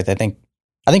like. Because I think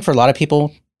for a lot of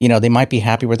people, they might be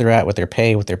happy where they're at with their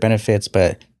pay, with their benefits,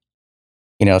 but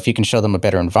if you can show them a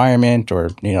better environment or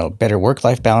better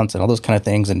work-life balance and all those kind of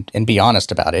things, and be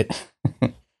honest about it,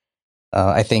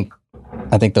 I think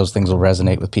those things will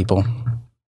resonate with people.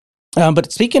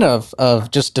 But speaking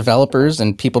of just developers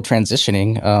and people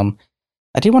transitioning,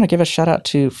 I do want to give a shout out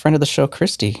to friend of the show,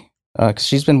 Christy. because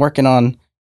she's been working on.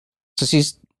 So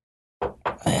she's,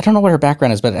 I don't know what her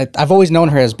background is, but I've always known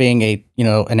her as being an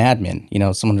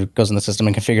admin, someone who goes in the system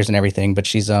and configures and everything. But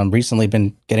she's recently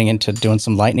been getting into doing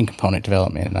some Lightning component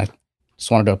development, and I just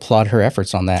wanted to applaud her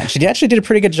efforts on that. She actually did a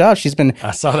pretty good job.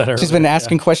 I saw that earlier. She's been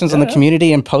asking questions on the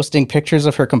community and posting pictures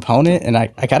of her component, and I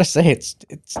gotta say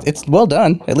it's well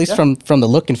done, at least from the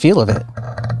look and feel of it.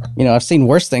 I've seen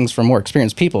worse things from more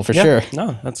experienced people for sure.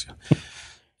 No, that's.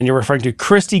 And you're referring to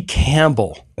Christy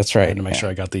Campbell. That's right. To make sure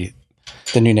I got the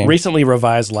new name, recently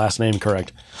revised last name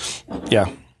correct.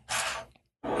 Yeah.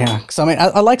 Yeah. So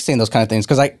I like seeing those kind of things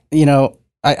because I know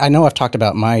I've talked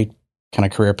about my kind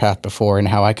of career path before and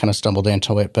how I kind of stumbled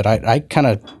into it, but I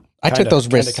took those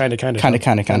risks. Kind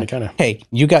of. Hey,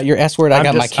 you got your S word, I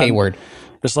got my K word.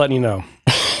 Just letting you know.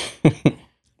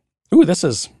 Ooh,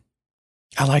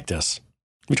 I like this.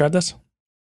 Have you tried this?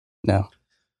 No.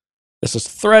 This is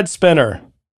Thread Spinner.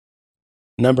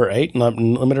 Number 8,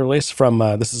 limited release from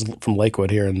this is from Lakewood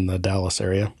here in the Dallas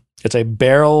area. It's a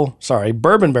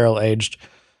bourbon barrel aged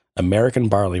American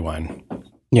barley wine.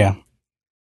 Yeah.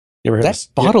 You ever heard that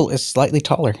bottle is slightly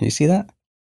taller. You see that?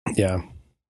 Yeah.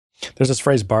 There's this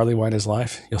phrase, barley wine is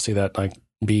life. You'll see that like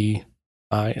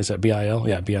is that B-I-L?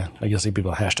 Yeah, I guess see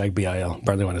people hashtag B-I-L,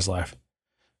 barley wine is life.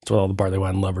 It's what all the barley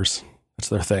wine lovers, that's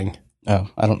their thing. Oh,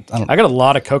 I got a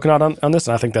lot of coconut on this,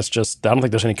 and I think that's just, I don't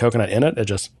think there's any coconut in it. It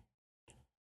just.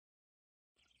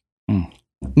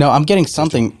 No, I'm getting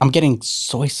something. I'm getting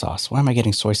soy sauce. Why am I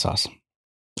getting soy sauce?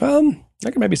 I can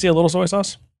maybe see a little soy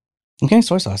sauce. I'm getting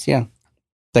soy sauce, yeah.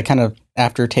 That kind of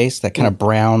aftertaste, that kind of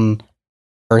brown,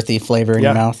 earthy flavor in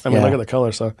your mouth. I mean, look at the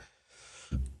color, so.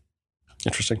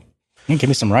 Interesting. Give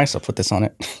me some rice. I'll put this on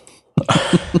it.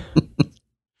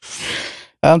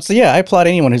 So yeah, I applaud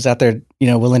anyone who's out there,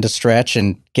 willing to stretch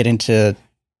and get into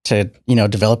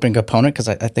developing a component, because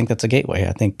I think that's a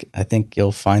gateway. I think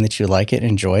you'll find that you like it,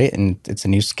 enjoy it, and it's a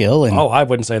new skill. And I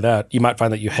wouldn't say that. You might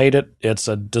find that you hate it. It's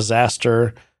a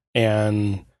disaster,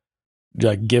 and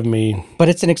give me. But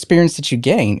it's an experience that you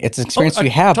gain. It's an experience you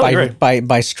have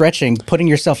by stretching, putting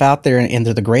yourself out there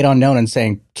into the great unknown, and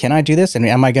saying, "Can I do this? And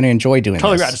am I going to enjoy doing this?"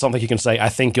 Right. I just don't think you can say, "I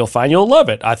think you'll find you'll love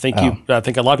it." I think I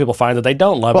think a lot of people find that they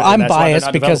don't love it. Well, I'm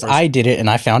biased because I did it and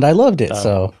I found I loved it.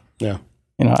 So yeah,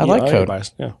 I like code.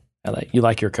 Yeah, you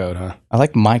like your code, huh? I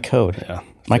like my code. Yeah,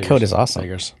 my code is awesome.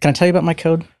 Figures. Can I tell you about my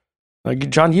code?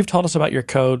 John, you've told us about your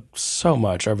code so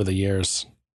much over the years.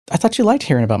 I thought you liked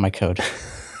hearing about my code.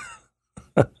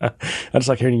 I just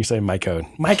like hearing you say my code.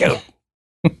 My code.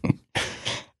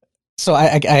 So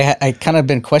I kind of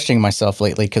been questioning myself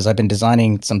lately because I've been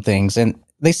designing some things and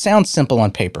they sound simple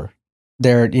on paper.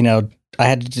 They're, I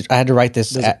had to write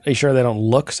this. Are you sure they don't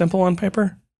look simple on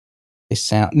paper? They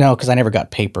sound, no, because I never got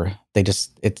paper. They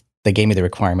gave me the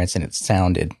requirements and it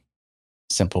sounded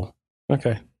simple.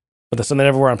 Okay. But they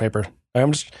never were on paper.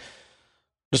 I'm just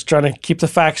trying to keep the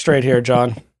facts straight here,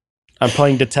 John. I'm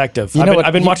playing detective.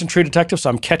 I've been watching True Detective, so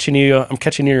I'm catching you. I'm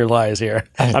catching your lies here.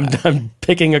 I'm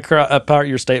picking apart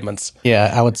your statements.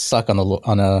 Yeah, I would suck on a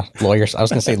lawyer. I was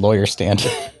going to say lawyer stand.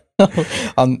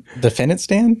 On the defendant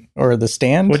stand or the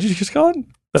stand? What did you just call it?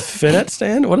 The defendant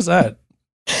stand? What is that?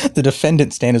 The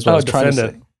defendant stand is what I was trying to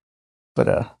say.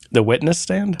 But the witness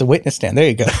stand? The witness stand. There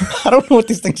you go. I don't know what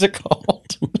these things are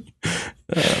called.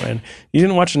 Oh man, you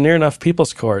didn't watch Near Enough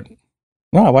People's Court.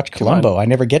 No, I watched Columbo. I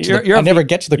never get to I never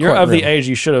get to the courtroom. You're of the age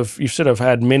you should have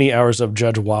had many hours of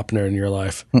Judge Wapner in your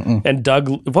life. Mm-mm. And Doug,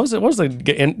 what was the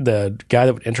guy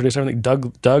that would introduce everything?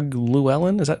 Doug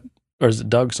Llewellyn? Is it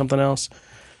Doug something else?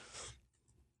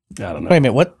 I don't know. Wait a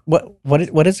minute.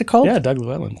 What is it called? Yeah, Doug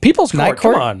Llewellyn. People's Court.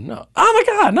 Come on. No. Oh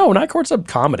my God. No, Night Court's a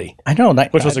comedy. I know.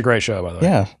 Which was a great show, by the way.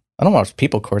 Yeah. I don't watch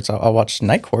People Courts. I'll watch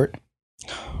Night Court.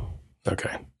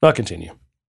 Okay. I'll continue.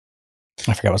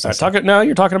 I forgot what I was saying. No,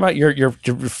 you're talking about your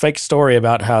fake story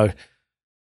about how.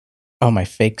 Oh, my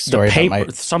fake story.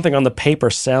 Something on the paper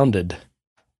sounded.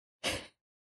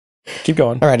 Keep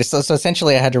going. All right. So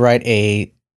essentially, I had to write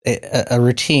a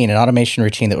routine, an automation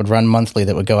routine that would run monthly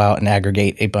that would go out and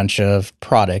aggregate a bunch of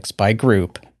products by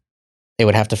group. They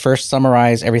would have to first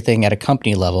summarize everything at a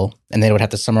company level, and they would have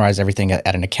to summarize everything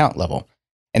at an account level.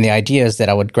 And the idea is that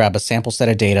I would grab a sample set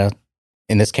of data,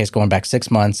 in this case going back 6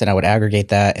 months, and I would aggregate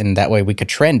that, and that way we could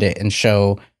trend it and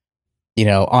show,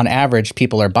 on average,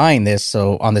 people are buying this.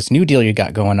 So on this new deal you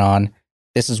got going on,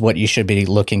 this is what you should be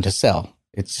looking to sell.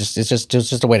 It's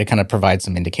just a way to kind of provide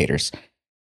some indicators.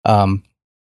 I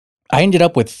ended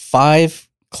up with 5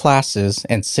 classes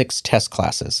and 6 test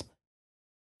classes.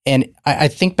 And I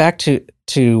think back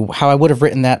to how I would have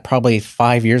written that probably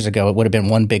 5 years ago. It would have been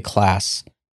one big class.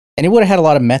 And it would have had a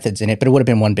lot of methods in it, but it would have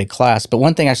been one big class. But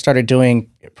one thing I started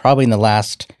doing probably in the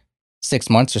last 6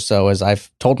 months or so is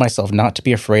I've told myself not to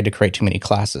be afraid to create too many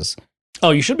classes. Oh,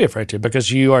 you should be afraid to,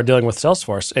 because you are dealing with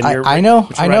Salesforce. And I know.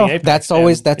 Apex,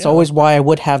 that's always why I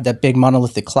would have that big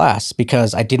monolithic class,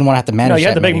 because I didn't want to have to manage. No, you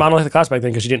had the big many. monolithic class back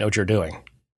then because you didn't know what you were doing.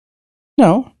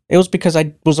 No, it was because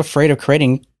I was afraid of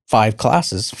creating 5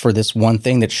 classes for this one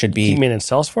thing that should be. You mean in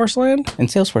Salesforce land? In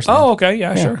Salesforce land. land. Oh, okay.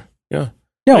 Yeah, sure. Yeah.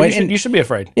 No, you should be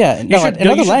afraid. Yeah, no, in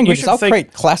other languages, I'll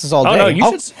create classes all day.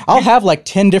 I'll have like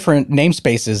 10 different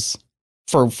namespaces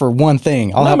for one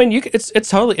thing. I mean, it's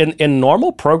totally in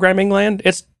normal programming land.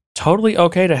 It's totally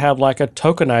okay to have like a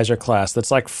tokenizer class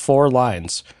that's like 4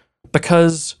 lines,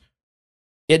 because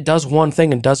it does one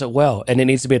thing and does it well, and it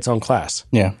needs to be its own class.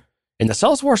 Yeah. In the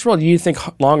Salesforce world, you think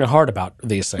long and hard about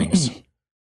these things.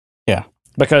 Yeah.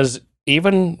 Because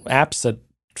even apps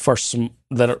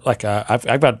that are like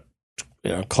I've got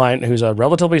a client who's a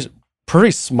relatively pretty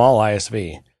small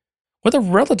ISV with a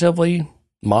relatively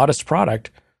modest product,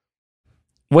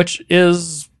 which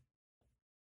is,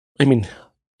 I mean,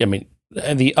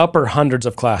 the upper hundreds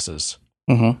of classes,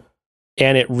 and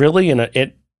it really in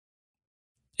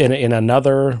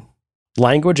another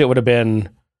language it would have been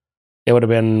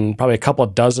probably a couple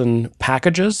of dozen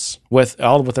packages with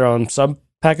their own sub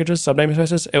packages, sub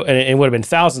namespaces, and it would have been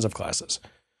thousands of classes.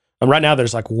 And right now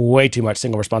there's like way too much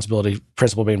single responsibility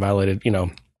principle being violated.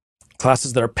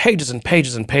 Classes that are pages and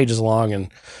pages and pages long and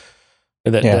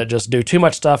that just do too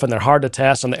much stuff, and they're hard to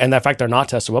test, and in fact they're not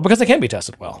tested well because they can't be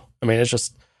tested well. I mean, this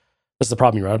is the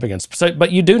problem you run up against. So,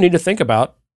 but you do need to think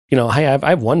about, hey, I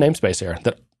have one namespace here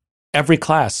that every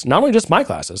class, not only just my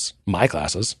classes,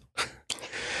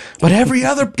 but every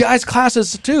other guy's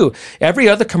classes too. Every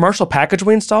other commercial package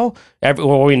we install,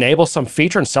 when we enable some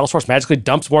feature and Salesforce magically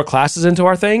dumps more classes into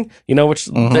our thing, which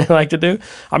they like to do.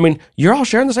 I mean, you're all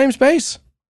sharing the same space.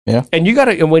 Yeah. And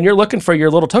and when you're looking for your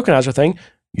little tokenizer thing,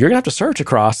 you're going to have to search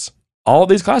across all of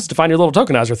these classes to find your little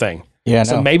tokenizer thing. Yeah.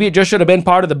 So maybe it just should have been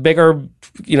part of the bigger,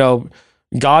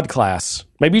 God class.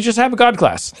 Maybe you just have a God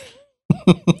class.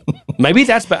 Maybe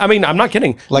that's, I mean, I'm not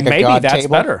kidding. Like maybe a God that's table?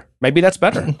 better. Maybe that's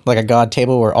better. Like a God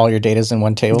table where all your data's in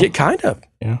one table. Yeah, kind of.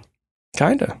 Yeah.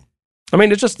 Kind of. I mean,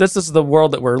 this is the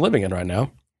world that we're living in right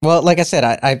now. Well, like I said,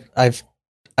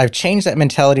 I've changed that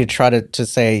mentality to try to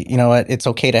say, you know what, it's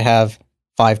okay to have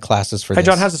 5 classes for this. Hey,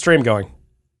 John, how's the stream going?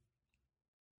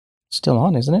 Still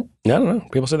on, isn't it? I don't know.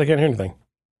 People say they can't hear anything.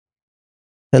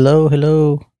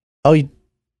 Hello. Oh,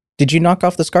 did you knock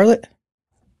off the Scarlet?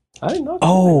 I didn't know.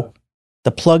 Oh,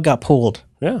 the plug got pulled.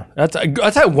 Yeah, that's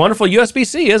a wonderful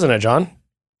USB-C, isn't it, John?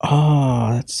 Oh,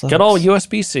 that's good old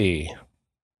USB-C.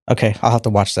 Okay, I'll have to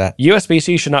watch that.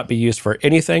 USB-C should not be used for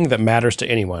anything that matters to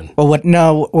anyone. Well,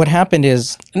 what happened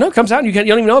is it comes out and you don't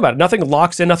even know about it. Nothing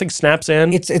locks in, nothing snaps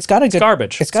in. It's got a good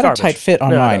garbage. It's got a tight fit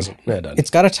on mine. It doesn't. It's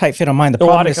got a tight fit on mine. The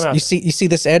problem is you see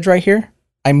this edge right here?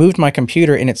 I moved my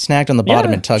computer and it snagged on the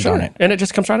bottom and tugged on it. And it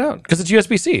just comes right out because it's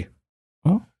USB-C.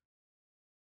 Oh.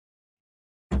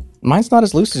 Mine's not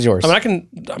as loose as yours. I mean,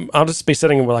 I'll just be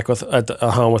sitting at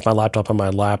home with my laptop on my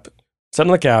lap, sitting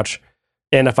on the couch,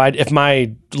 and if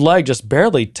my leg just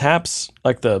barely taps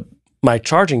like my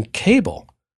charging cable,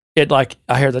 it I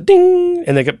hear the ding,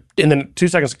 and then 2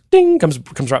 seconds, ding, comes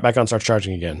right back on, and starts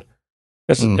charging again.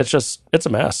 It's a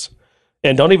mess.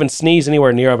 And don't even sneeze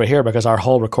anywhere near over here because our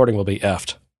whole recording will be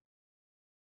effed.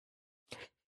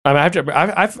 I mean,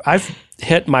 I've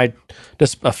hit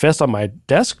a fist on my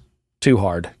desk too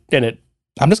hard, and it.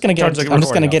 I'm just gonna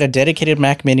get a dedicated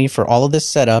Mac Mini for all of this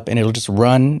setup, and it'll just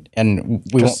run, and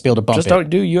we won't be able to bump it. Just don't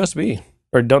do USB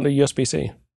or don't do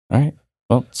USB-C. All right.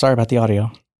 Well, sorry about the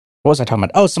audio. What was I talking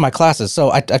about? Oh, so my classes.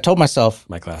 So I told myself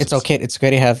it's okay. It's okay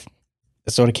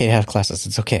to have classes.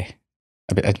 It's okay.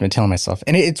 I've been telling myself,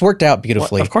 and it's worked out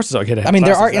beautifully. Well, of course, it's okay to have. I mean,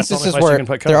 classes. there are instances where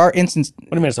What do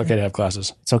you mean it's okay to have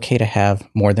classes? It's okay to have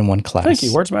more than one class. Thank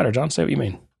you. Words matter, John. Say what you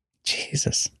mean.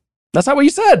 Jesus, that's not what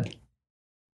you said.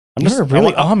 You're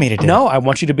really on me today. No, I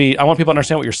want you to be. I want people to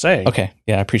understand what you're saying. Okay,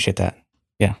 yeah, I appreciate that.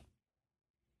 Yeah.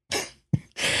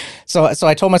 So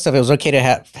I told myself it was okay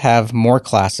to have more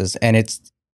classes, and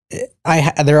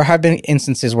there have been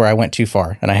instances where I went too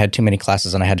far and I had too many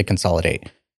classes and I had to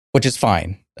consolidate, which is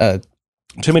fine.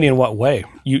 Too many in what way?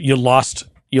 You lost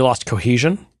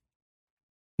cohesion?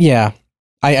 Yeah.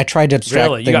 I tried to abstract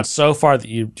Really? You got so far that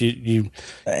you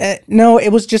no, it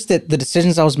was just that the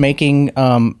decisions I was making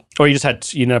or you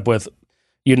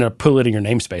ended up polluting your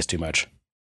namespace too much.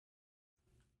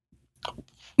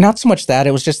 Not so much that,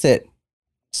 it was just that,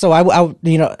 so I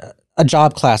a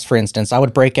job class, for instance, I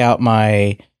would break out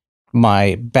my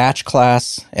my batch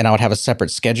class, and I would have a separate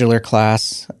scheduler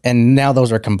class, and now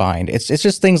those are combined. It's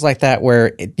just things like that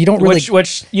where you don't really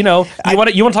which you know want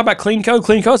to talk about clean code.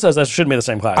 Clean code says that shouldn't be the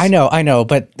same class. I know,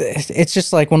 but it's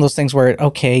just like one of those things where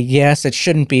okay, yes, it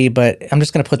shouldn't be, but I'm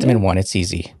just going to put them in one. It's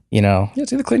easy, Yeah,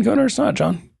 it's either clean code or it's not,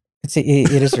 John. It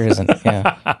is or isn't.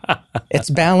 Yeah, it's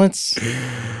balance.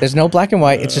 There's no black and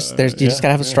white. It's just you just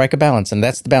gotta have a strike of balance, and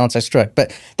that's the balance I struck.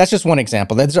 But that's just one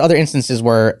example. There's other instances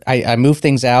where I moved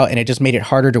things out, and it just made it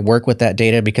harder to work with that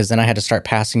data because then I had to start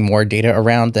passing more data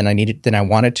around than I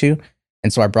wanted to,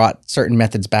 and so I brought certain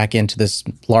methods back into this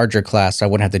larger class, so I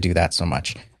wouldn't have to do that so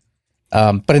much.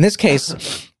 But in this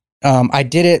case, I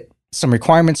did it. Some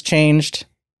requirements changed.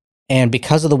 And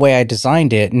because of the way I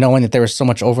designed it, knowing that there was so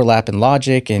much overlap in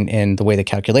logic and the way the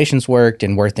calculations worked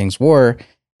and where things were,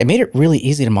 it made it really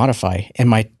easy to modify.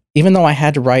 And even though I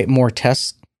had to write more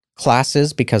test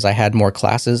classes because I had more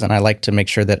classes, and I like to make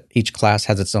sure that each class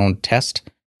has its own test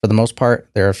for the most part.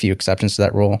 There are a few exceptions to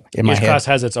that rule in my head. Each class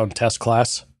has its own test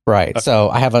class. Right. So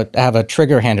I have a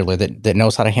trigger handler that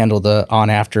knows how to handle the on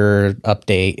after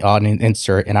update, on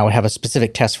insert, and I would have a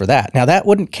specific test for that. Now that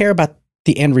wouldn't care about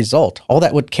the end result. All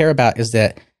that would care about is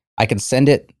that I can send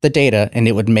it the data and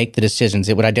it would make the decisions.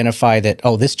 It would identify that,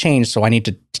 oh, this changed, so I need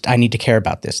to care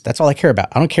about this. That's all I care about.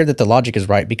 I don't care that the logic is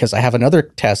right because I have another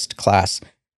test class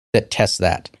that tests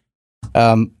that.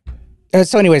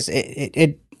 So anyways,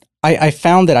 I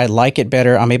found that I like it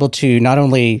better. I'm able to not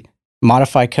only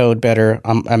modify code better,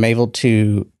 I'm able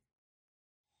to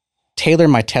tailor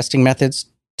my testing methods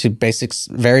to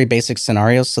very basic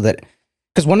scenarios so that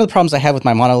because one of the problems I had with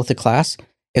my monolithic class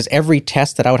is every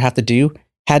test that I would have to do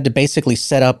had to basically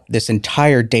set up this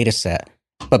entire data set.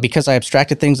 But because I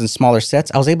abstracted things in smaller sets,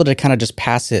 I was able to kind of just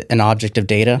pass it an object of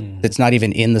data that's not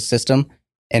even in the system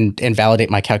and validate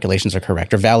my calculations are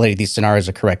correct or validate these scenarios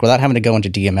are correct without having to go into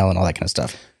DML and all that kind of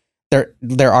stuff.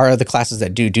 There are other classes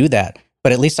that do that,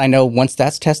 but at least I know once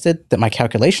that's tested that my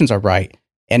calculations are right.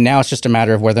 And now it's just a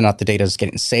matter of whether or not the data is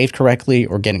getting saved correctly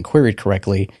or getting queried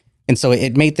correctly. And so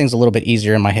it made things a little bit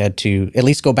easier in my head to at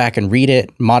least go back and read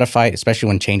it, modify it, especially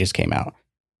when changes came out.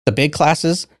 The big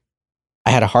classes,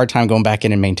 I had a hard time going back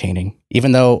in and maintaining.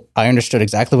 Even though I understood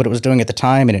exactly what it was doing at the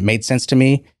time and it made sense to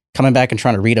me, coming back and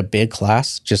trying to read a big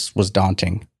class just was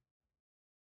daunting.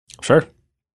 Sure.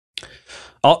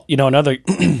 Another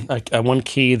one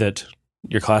key that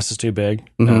your class is too big,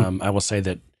 I will say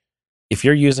that if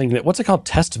you're using what's it called,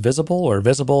 test visible or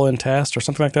visible in test or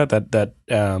something like that, I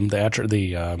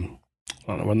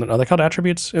don't know, are they called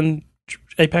attributes in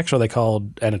Apex or are they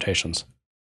called annotations?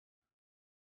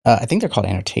 I think they're called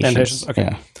annotations. Annotations,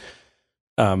 okay.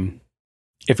 Yeah.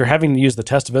 If you're having to use the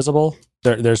test visible,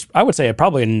 there's I would say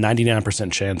probably a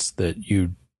 99% chance that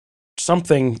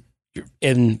something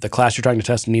in the class you're trying to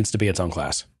test needs to be its own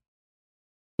class.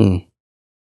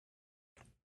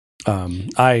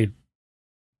 I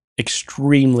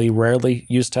extremely rarely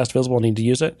use test visible and need to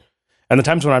use it. And the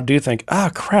times when I do think,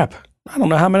 crap, I don't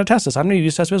know how I'm going to test this. I need to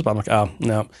use test visible. I'm like, oh,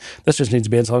 no, this just needs to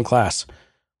be its own class.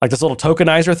 Like this little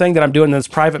tokenizer thing that I'm doing in this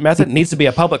private method needs to be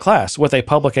a public class with a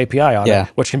public API on it,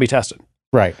 which can be tested.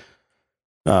 Right.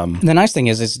 The nice thing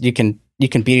is you can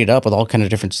beat it up with all kind of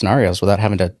different scenarios without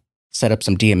having to set up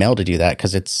some DML to do that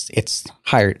because it's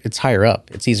higher up.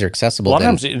 It's easier accessible. A lot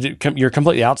of times you're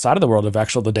completely outside of the world of the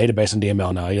database and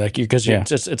DML now.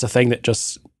 It's a thing that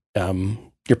just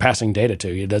you're passing data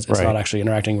to. It's not actually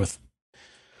interacting with.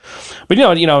 But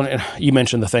you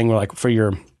mentioned the thing where like for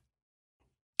your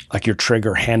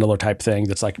trigger handler type thing.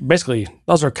 That's like basically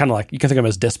those are kind of like you can think of them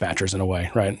as dispatchers in a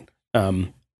way, right?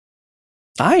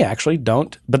 I actually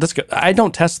don't, but I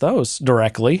don't test those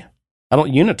directly. I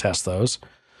don't unit test those.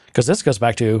 Because this goes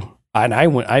back to, I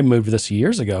moved this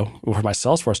years ago for my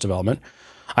Salesforce development.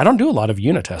 I don't do a lot of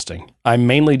unit testing. I'm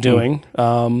mainly doing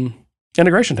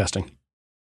integration testing.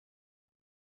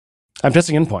 I'm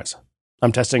testing endpoints.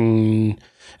 I'm testing.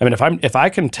 I mean, if I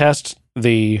can test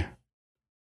the,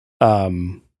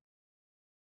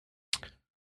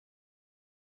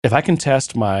 if I can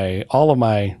test all of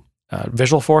my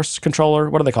Visualforce controller,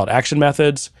 what are they called? Action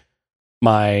methods,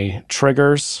 my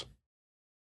triggers,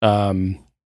 my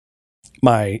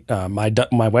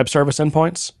web service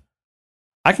endpoints,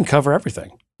 I can cover everything.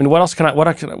 I mean, what else can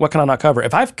I not cover?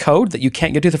 If I have code that you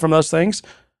can't get to from those things,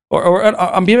 or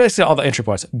I'm basically all the entry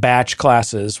points, batch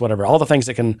classes, whatever, all the things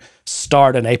that can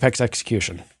start an Apex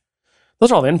execution.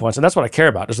 Those are all the endpoints, and that's what I care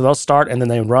about. Is they'll start and then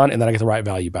they run, and then I get the right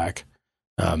value back.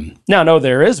 Now, no,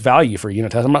 there is value for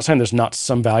unit testing. I'm not saying there's not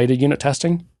some value to unit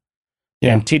testing.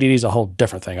 Yeah. And TDD is a whole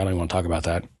different thing. I don't even want to talk about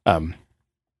that.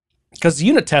 Because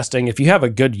unit testing, if you have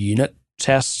a good unit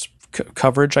test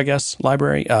coverage, I guess,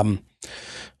 library,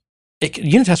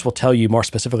 unit tests will tell you more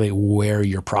specifically where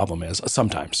your problem is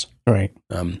sometimes. Right.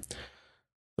 The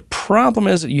problem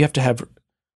is that you have to have,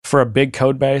 for a big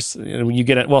code base, when you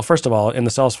get it, well, first of all, in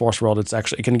the Salesforce world,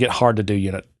 it can get hard to do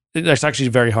unit. It's actually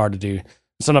very hard to do.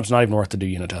 Sometimes not even worth to do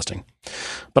unit testing.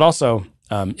 But also,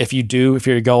 if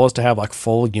your goal is to have like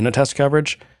full unit test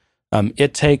coverage,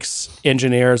 it takes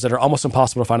engineers that are almost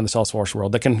impossible to find in the Salesforce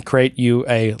world that can create you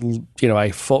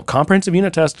a full comprehensive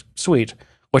unit test suite,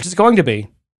 which is going to be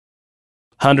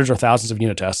hundreds or thousands of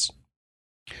unit tests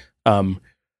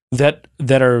that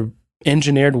are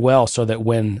engineered well so that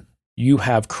when you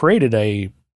have created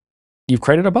a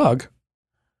bug,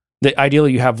 that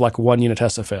ideally you have like one unit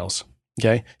test that fails.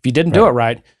 Okay, if you didn't do it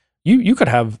right, you could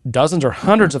have dozens or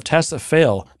hundreds of tests that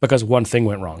fail because one thing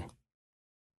went wrong.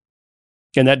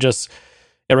 And that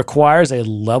it requires a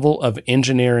level of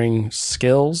engineering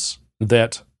skills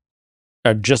that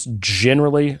are just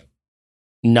generally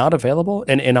not available.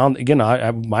 And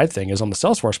my thing is on the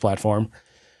Salesforce platform,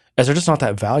 as they're just not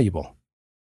that valuable.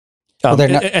 Well, they're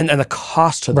not, and the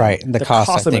cost to them, right? The cost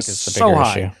I think is the bigger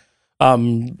issue.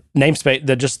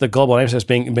 Namespace, the global namespace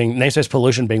being namespace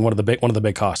pollution being one of the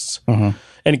big costs. Mm-hmm.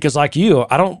 And because like you,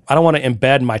 I don't want to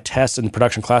embed my tests in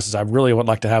production classes. I really would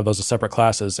like to have those as separate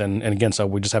classes. And again, so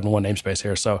we just have one namespace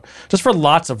here. So just for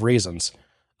lots of reasons,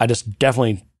 I just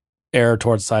definitely err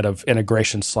towards the side of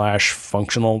integration /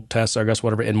 functional tests, or I guess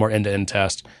whatever, and more end-to-end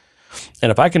test.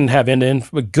 And if I can have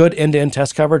good end-to-end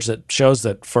test coverage that shows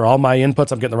that for all my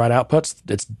inputs, I'm getting the right outputs,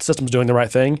 system's doing the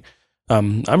right thing,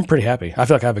 I'm pretty happy. I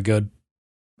feel like I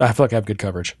have good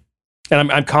coverage.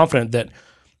 And I'm confident that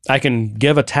I can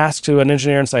give a task to an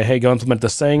engineer and say, hey, go implement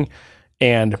this thing.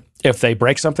 And if they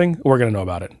break something, we're going to know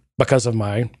about it because of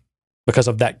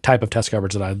that type of test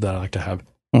coverage that I like to have.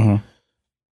 Mm-hmm.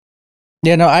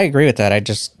 Yeah, no, I agree with that.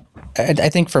 I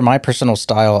think for my personal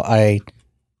style, I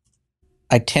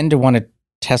tend to want to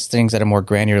test things at a more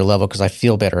granular level because I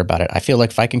feel better about it. I feel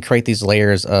like if I can create these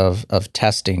layers of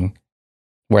testing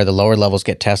where the lower levels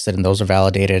get tested and those are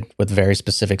validated with very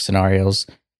specific scenarios,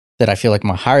 that I feel like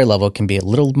my higher level can be a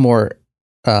little more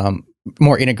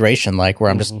integration, like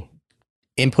where I'm just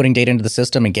inputting data into the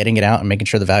system and getting it out and making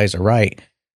sure the values are right.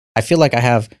 I feel like I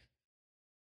have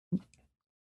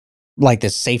like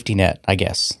this safety net, I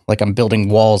guess. Like I'm building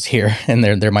walls here and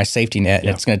they're my safety net. Yeah.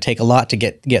 And it's going to take a lot to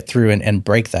get through and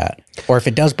break that. Or if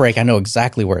it does break, I know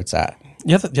exactly where it's at.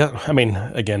 Yeah. I mean,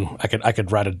 again, I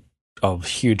could write a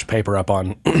huge paper up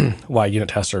on why unit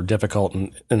tests are difficult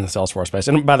in the Salesforce space.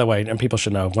 And by the way, and people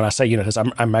should know, when I say unit tests,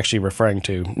 I'm actually referring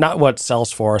to not what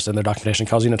Salesforce and their documentation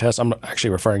calls unit tests. I'm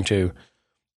actually referring to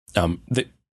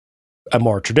a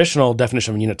more traditional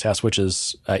definition of a unit test, which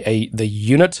is the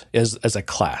unit is as a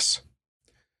class.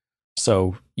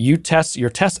 So your test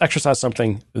exercise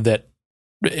something that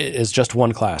is just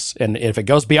one class. And if it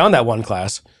goes beyond that one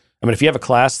class, I mean, if you have a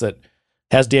class that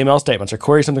has DML statements or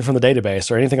queries something from the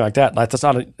database or anything like that, that's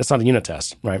not a unit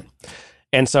test, right?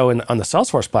 And so on the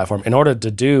Salesforce platform, in order to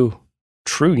do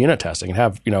true unit testing and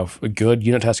have a good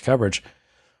unit test coverage,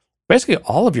 basically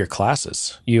all of your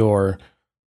classes, your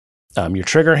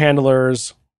trigger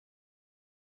handlers,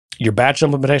 your batch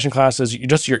implementation classes,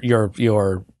 just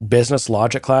your business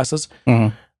logic classes,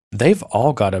 they've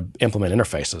all got to implement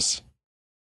interfaces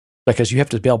because you have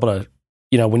to be able to,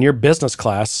 when your business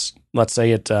class, let's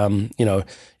say it knows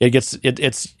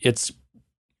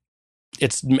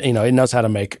how to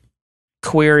make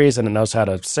queries and it knows how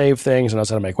to save things and knows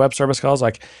how to make web service calls.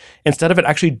 Like instead of it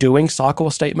actually doing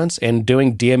SOQL statements and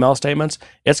doing DML statements,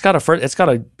 it's got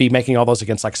to be making all those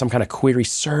against like some kind of query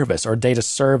service or data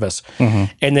service.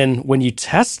 Mm-hmm. And then when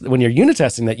you're unit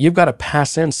testing that, you've got to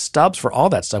pass in stubs for all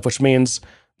that stuff, which means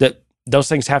that those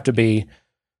things have to be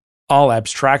all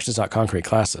abstractions, not concrete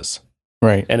classes.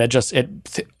 Right. And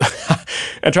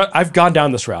I've gone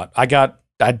down this route. I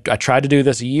tried to do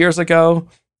this years ago.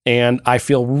 And I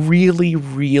feel really,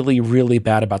 really, really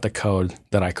bad about the code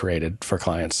that I created for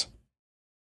clients.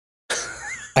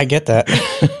 I get that.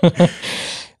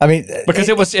 I mean,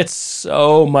 because it's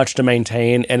so much to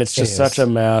maintain, and it's just such a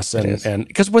mess. And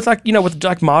because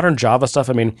with modern Java stuff,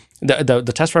 I mean, the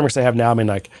test frameworks they have now, I mean,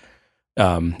 like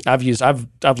I've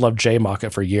loved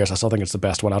JMocket for years. I still think it's the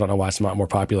best one. I don't know why it's not more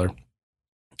popular,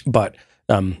 but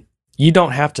you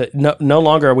don't have to. No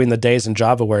longer are we in the days in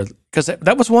Java where, because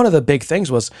that was one of the big things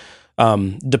was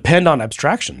depend on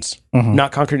abstractions,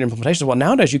 not concrete implementations. Well,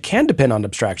 nowadays you can depend on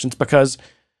abstractions because,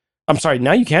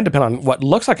 now you can depend on what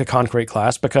looks like a concrete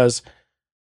class because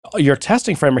your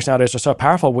testing frameworks nowadays are so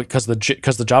powerful because the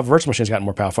Java virtual machine's gotten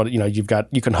more powerful. You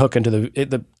can hook into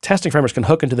the testing frameworks can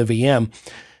hook into the VM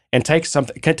and take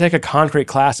a concrete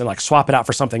class and like swap it out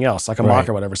for something else, like a mock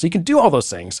or whatever. So you can do all those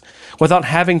things without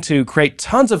having to create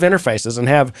tons of interfaces and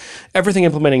have everything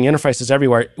implementing interfaces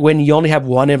everywhere when you only have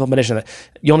one implementation of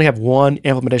the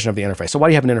interface. So why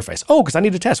do you have an interface? Oh, because I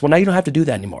need to test. Well, now you don't have to do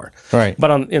that anymore. Right.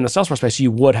 But in the Salesforce space,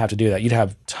 you would have to do that. You'd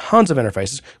have tons of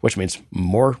interfaces, which means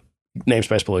more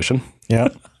namespace pollution. Yeah.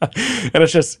 And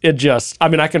I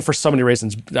mean, I can, for so many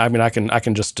reasons, I mean, I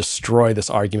can just destroy this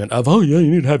argument of, oh yeah, you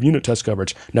need to have unit test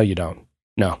coverage. No, you don't.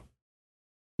 No,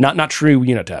 not true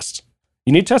unit tests.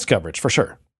 You need test coverage for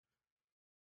sure.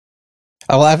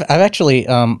 Oh, well, I've actually,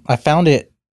 I found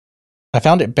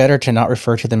it better to not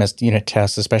refer to them as unit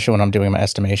tests, especially when I'm doing my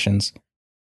estimations.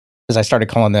 Because I started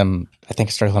calling them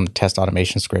test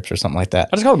automation scripts or something like that.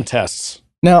 I just call them tests.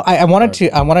 No, I wanted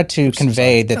to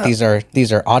convey that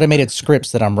these are automated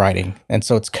scripts that I'm writing, and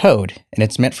so it's code, and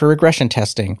it's meant for regression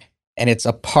testing, and it's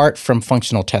apart from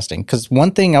functional testing. Because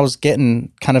one thing I was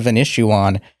getting kind of an issue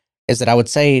on is that I would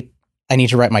say I need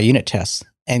to write my unit tests,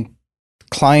 and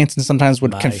clients and sometimes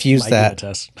would confuse that.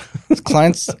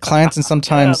 clients and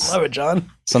sometimes I love it, John.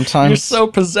 Sometimes you're so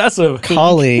possessive.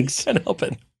 Colleagues can't help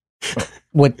it.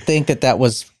 would think that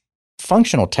was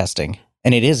functional testing.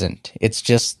 And it isn't.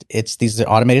 It's these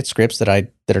automated scripts that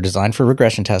are designed for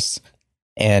regression tests,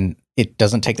 and it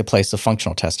doesn't take the place of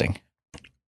functional testing.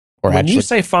 When you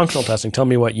say functional testing, tell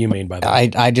me what you mean by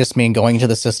that. I just mean going into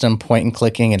the system, point and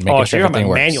clicking, and making sure everything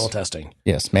works. Manual testing.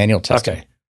 Yes, manual testing. Okay.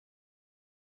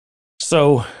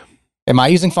 So, am I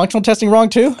using functional testing wrong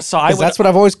too? So that's what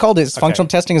I've always called it. Functional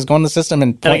testing is going to the system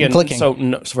and point and clicking. So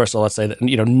first of all, let's say that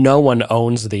no one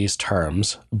owns these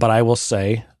terms, but I will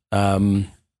say.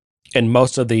 In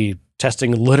most of the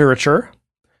testing literature,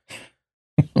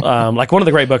 like one of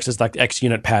the great books is like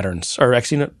XUnit patterns or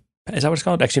XUnit. Is that what it's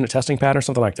called? XUnit testing pattern,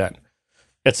 something like that.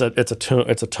 It's a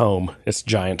tome. It's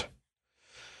giant.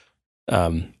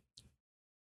 And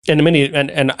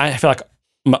I feel like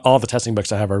all the testing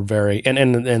books I have are very and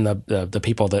the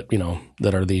people that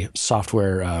that are the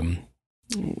software.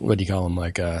 What do you call them?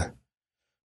 Like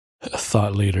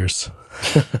thought leaders.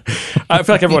 I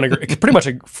feel like everyone pretty much.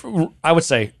 I would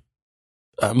say.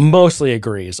 Mostly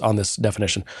agrees on this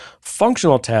definition.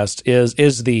 Functional test is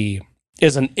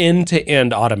an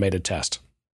end-to-end automated test.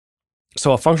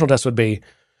 So a functional test would be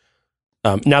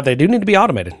now they do need to be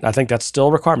automated. I think that's still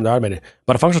a requirement. They're automated,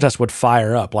 but a functional test would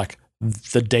fire up like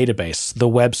the database, the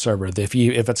web server. If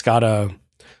it's got a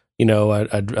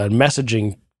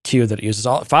messaging queue that it uses,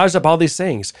 it fires up all these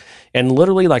things and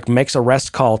literally like makes a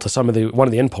REST call to one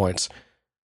of the endpoints.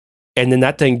 And then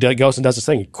that thing goes and does this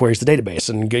thing, queries the database,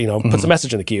 and puts a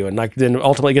message in the queue, and like then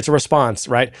ultimately gets a response,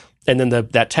 right? And then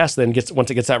that test then once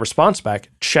it gets that response back,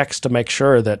 checks to make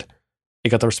sure that it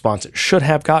got the response it should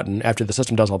have gotten after the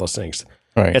system does all those things.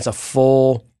 Right.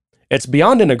 It's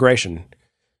beyond integration,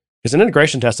 because an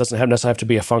integration test doesn't necessarily have to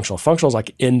be a functional. Functional is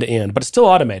like end to end, but it's still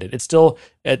automated. It's still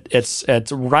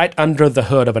it's right under the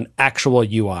hood of an actual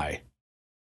UI.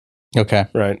 Okay.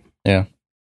 Right. Yeah,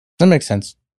 that makes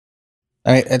sense.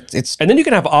 I mean, it's and then you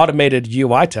can have automated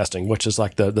UI testing, which is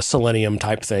like the Selenium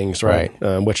type things, right?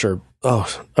 Which are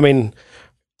I mean,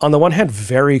 on the one hand,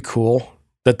 very cool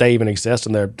that they even exist,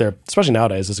 and they're especially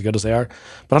nowadays as good as they are.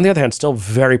 But on the other hand, still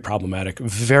very problematic,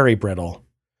 very brittle,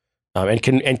 and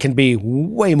can be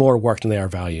way more work than they are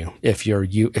value if your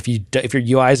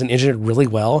UI isn't engineered really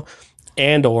well,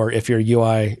 and or if your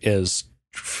UI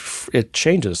it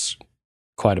changes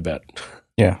quite a bit.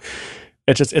 Yeah.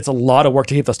 It's a lot of work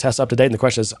to keep those tests up to date. And the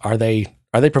question is, are they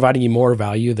providing you more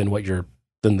value than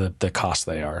the cost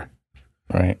they are?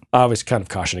 Right. I always kind of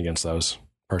caution against those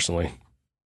personally.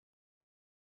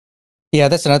 Yeah,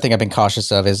 that's another thing I've been cautious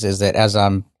of is that as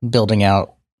I'm building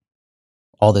out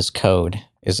all this code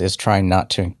is trying not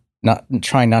to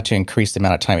increase the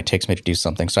amount of time it takes me to do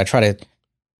something. So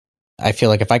I feel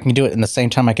like if I can do it in the same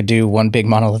time I could do one big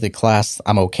monolithic class,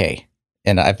 I'm okay.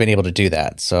 And I've been able to do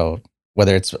that. So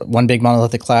whether it's one big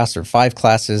monolithic class or 5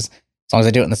 classes, as long as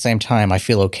I do it in the same time, I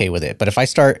feel okay with it. But if I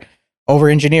start over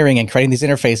engineering and creating these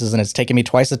interfaces and it's taking me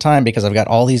twice the time because I've got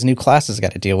all these new classes I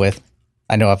got to deal with,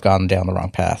 I know I've gone down the wrong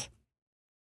path,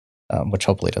 which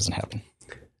hopefully doesn't happen.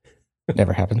 It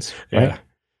never happens. Right? Yeah.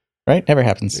 Right? Never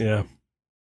happens. Yeah.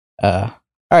 All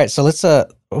right. So let's,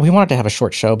 we wanted to have a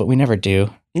short show, but we never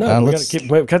do. No, we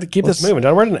got to keep this moving.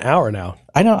 We're at an hour now.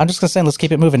 I know. I'm just going to say, let's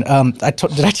keep it moving. Did I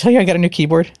tell you I got a new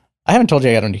keyboard? I haven't told you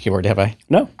I got a new keyboard, have I?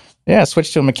 No. Yeah, I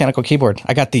switched to a mechanical keyboard.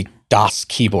 I got the DOS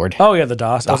keyboard. Oh, yeah, the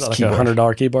DOS. Was like keyboard. a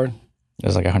 $100 keyboard? It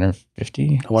was like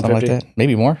 150, something like that.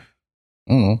 Maybe more.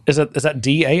 I don't know. Is that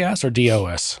DAS or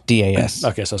DOS? DAS.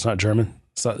 Okay, so it's not German.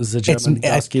 So it's the German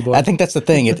DOS keyboard. I think that's the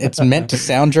thing. It's meant to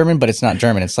sound German, but it's not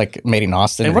German. It's like made in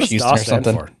Austin and or what does Houston DOS or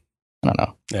something. stand for? I don't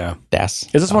know. Yeah. DAS.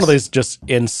 Is this one of these just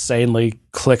insanely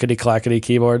clickety-clackety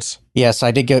keyboards? Yes, I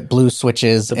did get blue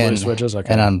switches. The blue switches?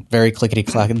 Okay. And I'm very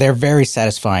clickety-clackety. They're very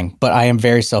satisfying, but I am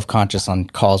very self-conscious on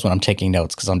calls when I'm taking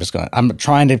notes because I'm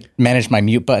trying to manage my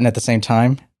mute button at the same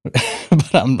time,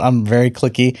 but I'm very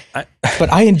clicky.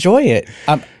 But I enjoy it.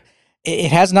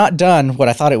 It has not done what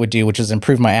I thought it would do, which is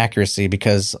improve my accuracy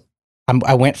because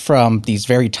I went from these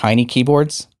very tiny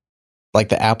keyboards, like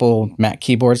the Apple Mac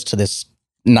keyboards, to this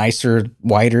nicer,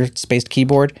 wider spaced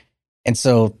keyboard. And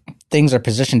so things are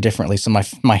positioned differently. So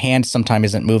my hand sometimes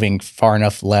isn't moving far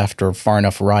enough left or far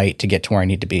enough right to get to where I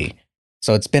need to be.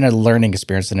 So it's been a learning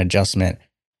experience, an adjustment.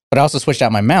 But I also switched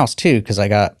out my mouse too, because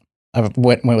I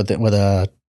went with a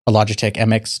Logitech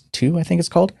MX2, I think it's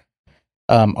called.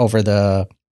 Over the...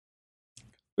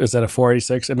 Is that a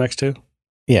 486 MX2?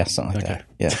 Yeah, something like that.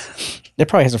 Yeah. It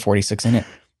probably has a 46 in it.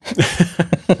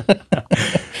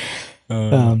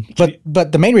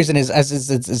 But the main reason is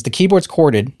the keyboard's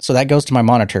corded, so that goes to my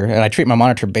monitor, and I treat my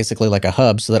monitor basically like a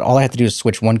hub, so that all I have to do is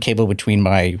switch one cable between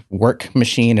my work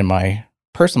machine and my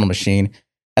personal machine,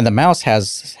 and the mouse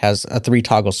has a 3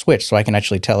 toggle switch, so I can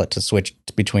actually tell it to switch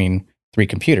between 3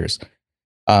 computers.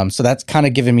 So that's kind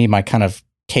of given me my kind of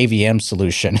KVM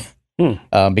solution,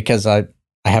 because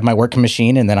I have my work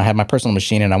machine and then I have my personal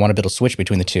machine, and I want to be able to switch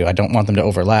between the two. I don't want them to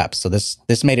overlap, so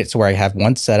this made it so where I have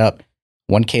one setup,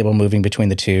 one cable moving between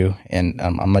the two, and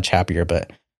I'm much happier.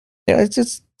 But yeah, it's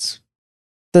just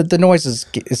the noise is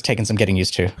taking some getting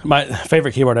used to. My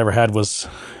favorite keyboard I ever had was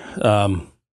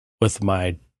with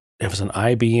it was an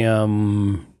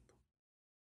IBM.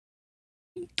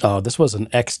 Oh, this was an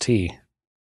XT,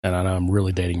 and I know I'm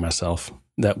really dating myself.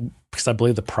 Because I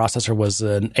believe the processor was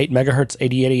an 8 megahertz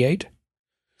 8088.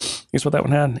 Here's what that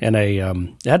one had, and it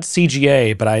had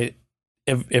CGA, but I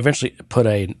eventually put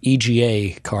an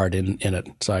EGA card in it,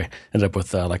 so I ended up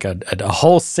with like a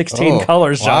whole 16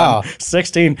 colors. John.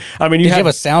 16. I mean, Did you have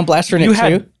a sound blaster in it too? You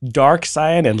had dark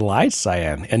cyan and light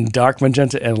cyan, and dark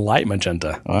magenta and light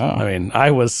magenta. Wow. I mean, I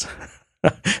was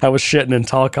shitting in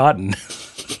tall cotton.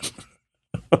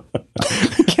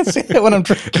 I can't say that when I'm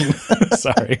drinking.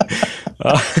 Sorry.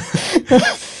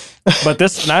 But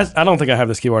this, and I don't think I have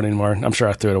this keyboard anymore. I'm sure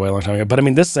I threw it away a long time ago. But I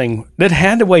mean, this thing, it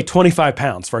had to weigh 25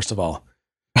 pounds, first of all.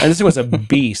 And this thing was a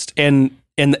beast. And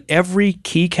every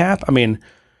keycap, I mean,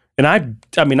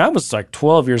 I was like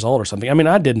 12 years old or something. I mean,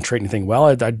 I didn't treat anything well.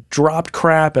 I dropped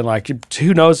crap, and like,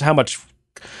 who knows how much.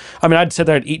 I mean, I'd sit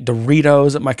there and eat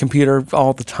Doritos at my computer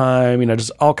all the time,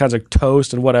 just all kinds of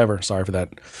toast and whatever. Sorry for that.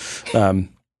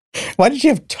 Why did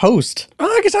you have toast?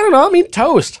 I guess I don't know. I mean,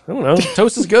 toast. I don't know.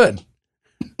 Toast is good.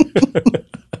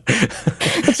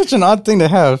 That's such an odd thing to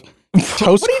have.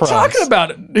 Toast. What are you talking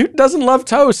about? Who doesn't love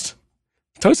toast?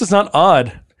 Toast is not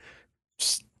odd.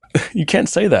 You can't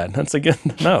say that. That's again,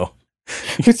 no.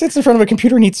 Who sits in front of a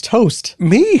computer and eats toast?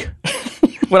 Me.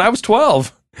 When I was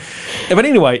 12. But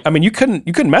anyway, I mean, you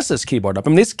couldn't mess this keyboard up. I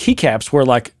mean, these keycaps were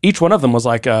like, each one of them was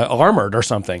like armored or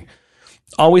something.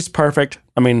 Always perfect.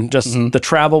 I mean, just the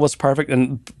travel was perfect,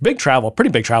 and pretty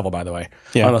big travel, by the way,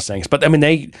 on those things. But I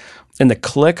mean, and the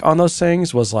click on those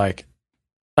things was like,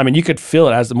 I mean, you could feel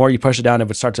it as the more you push it down, it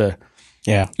would start to,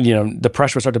 the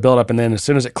pressure would start to build up, and then as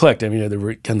soon as it clicked, I mean,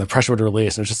 the pressure would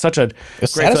release. And it was just such a great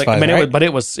feeling. I mean, right?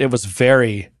 it was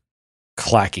very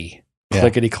clacky,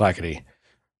 clickety clackety.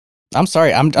 I'm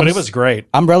sorry, but it was great.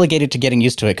 I'm relegated to getting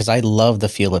used to it because I love the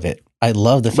feel of it. I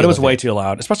love the feel. But it was way too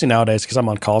loud, especially nowadays because I'm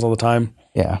on calls all the time.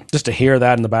 Yeah, just to hear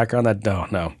that in the background,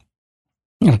 no.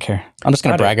 I don't care. I'm just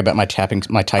going to brag about my typing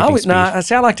speed.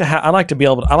 See, I like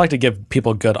to give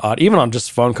people good audio, even on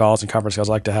just phone calls and conference calls.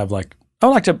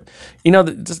 The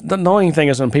annoying thing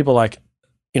is when people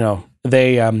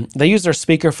they use their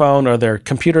speakerphone or their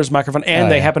computer's microphone, and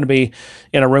they happen to be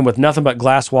in a room with nothing but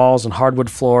glass walls and hardwood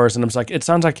floors, and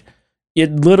it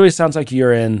literally sounds like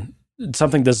you're in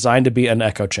something designed to be an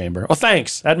echo chamber. Well,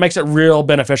 thanks. That makes it real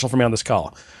beneficial for me on this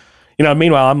call.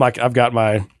 Meanwhile, I'm like, I've got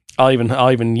I'll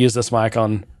even use this mic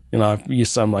on, I've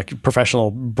used some like professional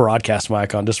broadcast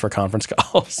mic on just for conference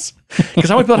calls.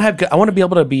 Because I want to be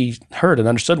able to be heard and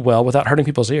understood well without hurting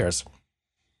people's ears.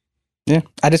 Yeah.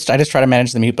 I just try to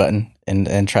manage the mute button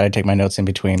and try to take my notes in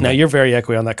between. Now, you're very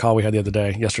echoey on that call we had the other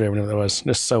day, yesterday, whenever it was.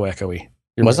 Just so echoey.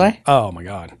 I? Oh my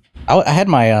God. I had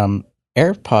my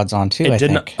AirPods on too, I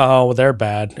think. Oh, they're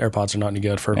bad. AirPods are not any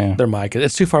good for their mic.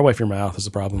 It's too far away from your mouth is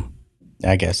the problem.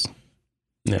 I guess.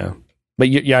 Yeah. But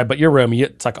your room,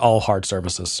 it's like all hard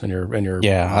surfaces in your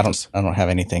office. I don't have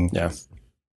anything. Yeah.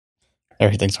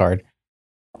 Everything's hard.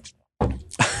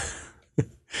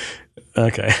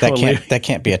 Okay. That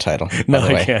can't be a title. No,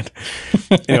 it can't.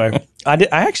 Anyway, I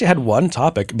actually had one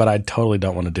topic, but I totally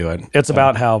don't want to do it. It's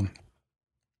about how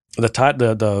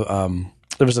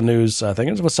there was a news thing.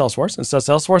 It was with Salesforce. It says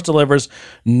Salesforce delivers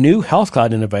new health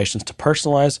cloud innovations to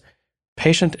personalize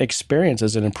patient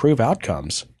experiences and improve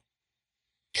outcomes.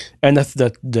 And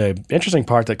the interesting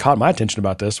part that caught my attention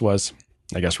about this was,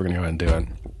 I guess we're going to go ahead and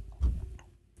do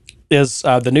it, is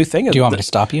the new thing. Do you want me to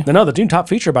stop you? No, the new top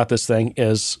feature about this thing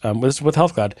is, with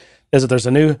Health Cloud, is that there's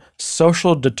a new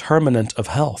social determinant of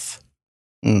health.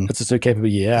 It's this new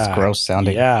capability. Yeah. It's gross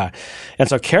sounding. Yeah. And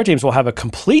so care teams will have a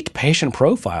complete patient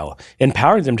profile,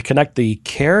 empowering them to connect the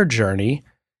care journey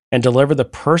and deliver the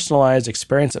personalized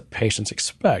experience that patients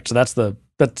expect. So that to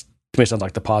me sounds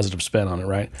like the positive spin on it,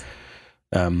 right?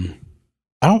 I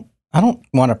don't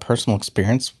want a personal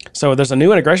experience. So there's a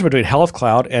new integration between Health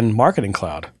Cloud and Marketing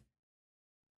Cloud.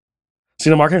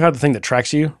 So, Marketing Cloud, the thing that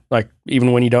tracks you, like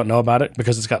even when you don't know about it,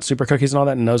 because it's got super cookies and all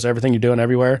that and knows everything you're doing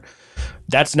everywhere,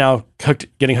 that's now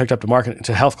getting hooked up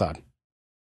to Health Cloud.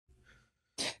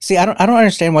 See, I don't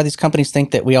understand why these companies think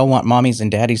that we all want mommies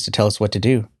and daddies to tell us what to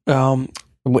do.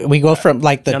 We go from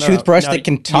like the toothbrush that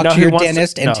can talk to your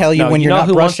dentist and tell you when you're not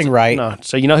brushing right. No.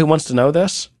 So you know who wants to know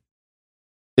this?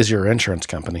 Is your insurance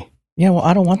company. Yeah, well,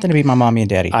 I don't want them to be my mommy and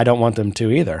daddy. I don't want them to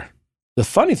either. The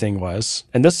funny thing was,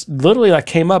 and this literally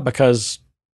came up because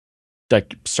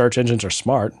like search engines are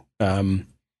smart, and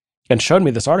showed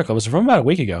me this article. It was from about a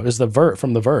week ago. It's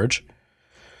from The Verge.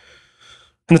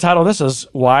 And the title of this is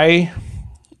why,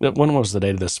 when was the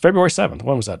date of this? February 7th.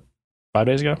 When was that? 5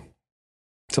 days ago?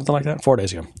 Something like that? 4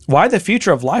 days ago. Why the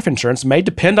future of life insurance may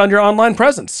depend on your online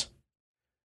presence.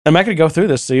 I'm not going to go through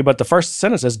this to you, but the first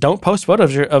sentence is, don't post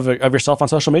photos of yourself on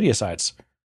social media sites.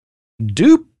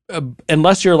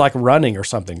 Unless you're like running or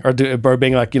something, or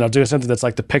being like, doing something that's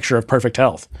like the picture of perfect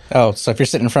health. Oh, so if you're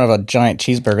sitting in front of a giant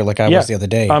cheeseburger like I was the other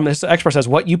day. This expert says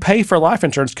what you pay for life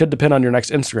insurance could depend on your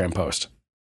next Instagram post.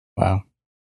 Wow.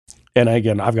 And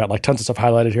again, I've got like tons of stuff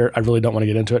highlighted here. I really don't want to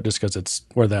get into it just because it's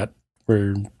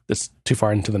too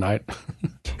far into the night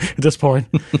at this point.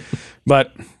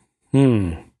 But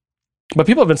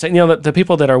people have been saying, that the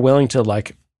people that are willing to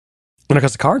like, when it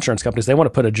comes to car insurance companies, they want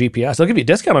to put a GPS. They'll give you a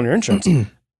discount on your insurance,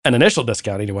 an initial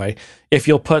discount anyway, if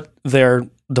you'll put their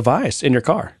device in your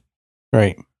car.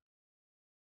 Right.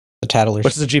 The tattlers.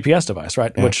 Which is a GPS device,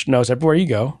 right? Yeah. Which knows everywhere you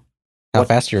go. How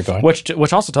fast you're going. Which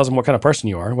also tells them what kind of person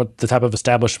you are, what the type of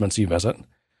establishments you visit.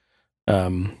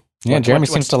 Jeremy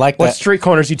seems to like that. What street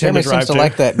corners you tend to drive to. Jeremy seems to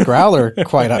like that growler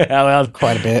quite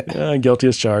a bit. Guilty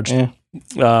as charged. Yeah.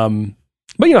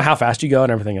 But how fast you go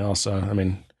and everything else. This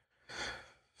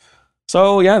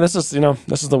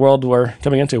is the world we're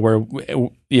coming into, where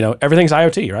everything's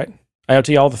IoT, right?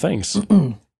 IoT, all the things.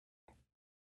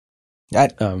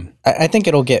 I think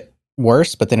it'll get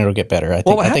worse, but then it'll get better. I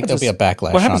think there'll be a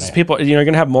backlash. What happens is people, you're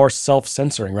going to have more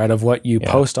self-censoring, right, of what you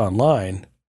post online.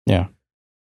 Yeah,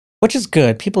 which is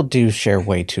good. People do share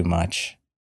way too much.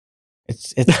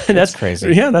 It's that's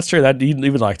crazy. Yeah, that's true. That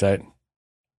you would like that.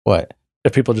 What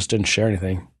if people just didn't share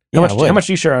anything? How much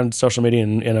do you share on social media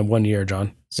in a 1 year,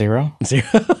 John? Zero.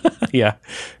 Yeah,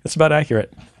 that's about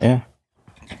accurate. Yeah.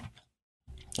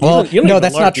 Well, no,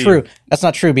 that's not true. That's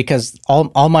not true because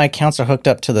all my accounts are hooked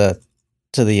up to the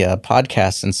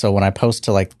podcast, and so when I post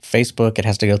to like Facebook, it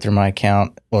has to go through my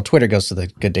account. Well, Twitter goes to the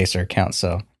Good Day Sir account,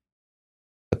 so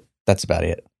that's about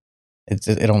it.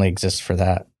 It only exists for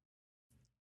that.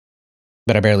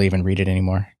 But I barely even read it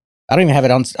anymore. I don't even have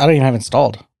it on. I don't even have it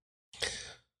installed.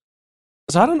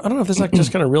 So I don't know if this is like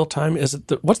just kind of real time. Is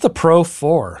it what's the Pro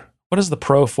 4? What is the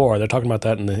Pro 4? They're talking about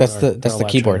that in the that's the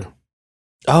keyboard. Training.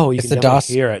 Oh, it's the DOS.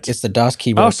 Hear it. It's the DOS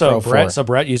keyboard. Oh, so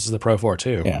Brett uses the Pro 4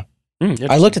 too. Yeah.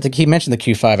 I looked at he mentioned the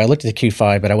Q5. I looked at the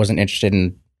Q5, but I wasn't interested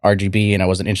in RGB, and I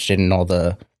wasn't interested in all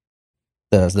the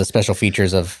special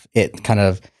features of it. Kind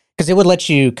of because it would let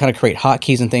you kind of create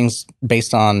hotkeys and things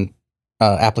based on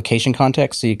application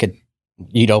context. So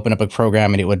you'd open up a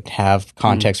program and it would have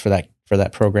context for that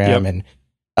program, and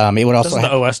it would also doesn't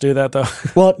the OS do that though?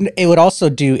 Well, it would also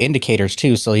do indicators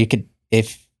too. So you could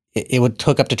it would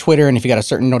hook up to Twitter, and if you got a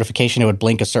certain notification, it would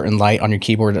blink a certain light on your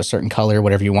keyboard, a certain color,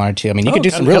 whatever you wanted to. I mean, you could do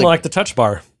some really like the touch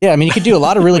bar. Yeah, I mean, you could do a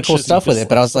lot of really cool stuff with it.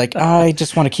 But I was like, I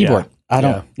just want a keyboard. Yeah, I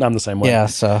don't. Yeah, I'm the same way. Yeah.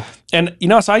 So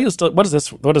so I used what is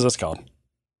this? What is this called?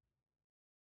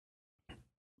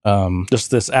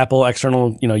 Just this Apple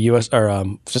external, US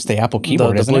or just the Apple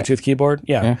keyboard, the Bluetooth keyboard.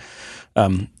 Yeah.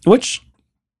 Which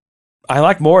I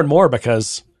like more and more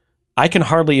because I can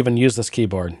hardly even use this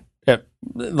keyboard.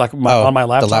 On my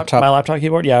laptop, my laptop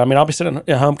keyboard. Yeah, I mean, I'll be sitting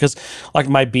at home because like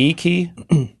my B key,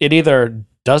 it either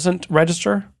doesn't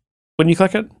register when you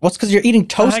click it. Well, it's because you're eating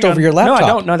toast over your laptop. No, I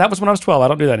don't. No, that was when I was 12. I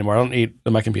don't do that anymore. I don't eat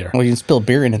on my computer. Well, you can spill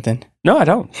beer in it then. No, I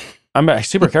don't. I'm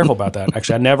super careful about that.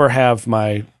 Actually, I never have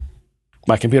my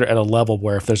my computer at a level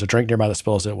where if there's a drink nearby that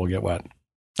spills, it will get wet.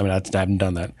 I mean, I haven't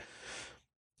done that.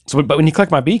 So, but when you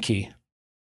click my B key,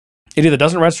 it either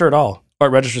doesn't register at all or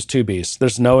it registers 2 Bs.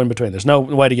 There's no in between. There's no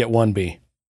way to get 1 B.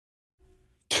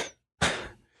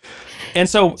 And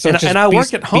so and I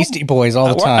work at home. Beastie Boys all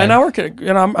the time. And I work at,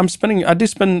 I do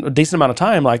spend a decent amount of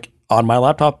time like on my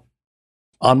laptop,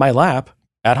 on my lap,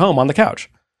 at home on the couch.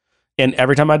 And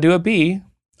every time I do a B,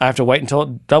 I have to wait until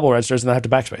it double registers and then I have to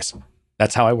backspace.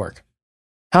 That's how I work.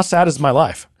 How sad is my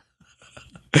life?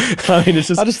 I mean, it's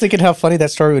just. I'm just thinking how funny that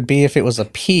story would be if it was a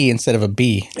P instead of a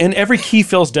B. And every key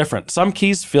feels different. Some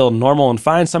keys feel normal and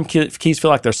fine. Some keys feel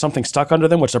like there's something stuck under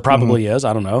them, which there probably is.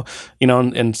 I don't know.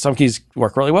 And some keys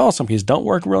work really well. Some keys don't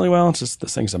work really well. It's just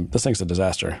this thing's a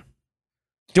disaster.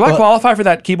 Do I qualify for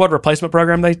that keyboard replacement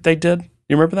program they did?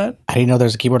 You remember that? I didn't know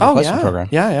there's a keyboard replacement program.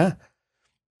 Yeah. You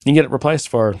can get it replaced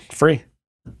for free.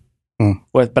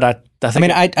 But I think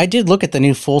I did look at the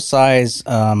new full size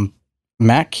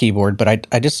Mac keyboard, but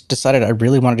I just decided I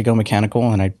really wanted to go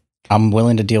mechanical, and I'm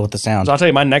willing to deal with the sound. So I'll tell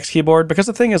you my next keyboard, because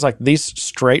the thing is, like, these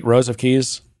straight rows of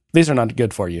keys, these are not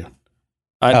good for you.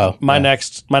 My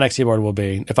next keyboard will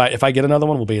be, if I get another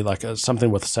one, will be like something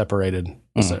with separated.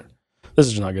 This is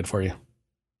just not good for you.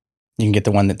 You can get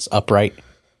the one that's upright,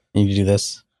 and you do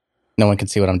this. No one can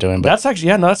see what I'm doing. But that's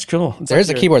actually, that's cool. There's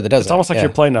a keyboard that does. It's almost like you're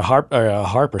playing a harp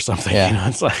or something. Yeah.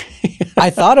 It's like I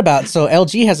thought about, so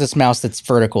LG has this mouse that's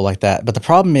vertical like that, but the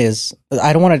problem is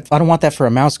I don't want that for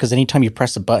a mouse, because anytime you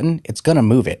press a button, it's gonna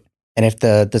move it, and if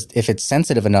if it's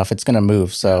sensitive enough, it's gonna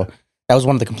move. So that was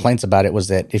one of the complaints about it, was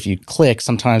that if you click,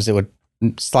 sometimes it would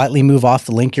slightly move off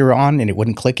the link you're on, and it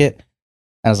wouldn't click it. And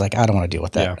I was like, I don't want to deal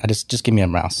with that. Yeah. I just give me a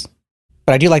mouse.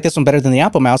 But I do like this one better than the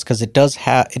Apple mouse, because it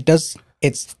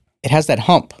has that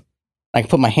hump. I can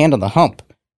put my hand on the hump.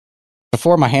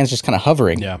 Before, my hand's just kind of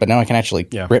hovering, but now I can actually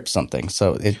grip something.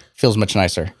 So it feels much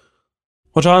nicer.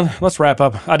 Well, John, let's wrap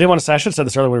up. I should have said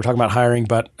this earlier when we were talking about hiring,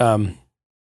 but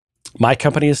my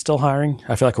company is still hiring.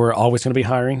 I feel like we're always going to be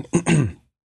hiring.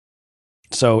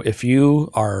 So if you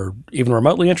are even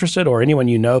remotely interested, or anyone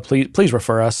you know, please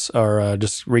refer us, or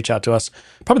just reach out to us.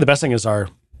 Probably the best thing is our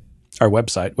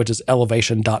website, which is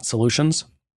elevation.solutions.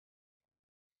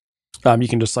 You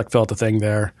can just fill out the thing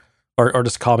there, or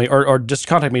just call me, or just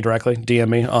contact me directly, DM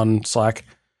me on Slack.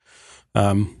 Wait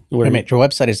a minute, your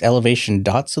website is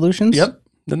elevation.solutions? Yep.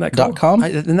 Isn't that cool? .com?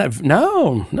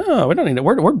 No, we don't need it.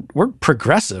 We're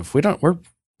progressive. We're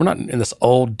not in this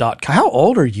old .com. How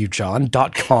old are you, John?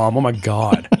 .com. Oh my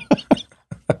God.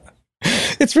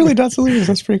 It's really .solutions.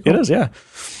 That's pretty cool. It is, yeah.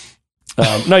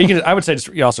 No, you can. I would say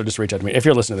you also just reach out to me. If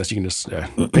you're listening to this, you can just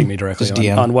ping me directly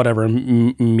on whatever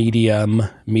medium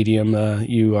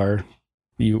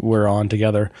we're on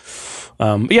together.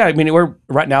 But yeah, I mean, we're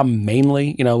right now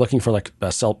mainly looking for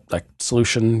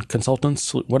solution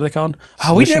consultants. What are they called?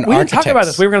 We didn't talk about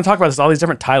this. We were going to talk about this. All these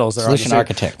different titles. Solution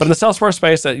architect. But in the Salesforce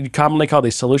space, that you commonly call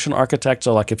these solution architects.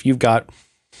 So if you've got,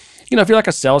 if you're like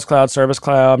a Sales Cloud, Service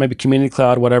Cloud, maybe Community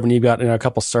Cloud, whatever, and you've got a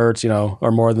couple certs,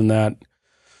 or more than that.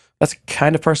 That's the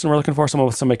kind of person we're looking for, someone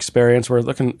with some experience. We're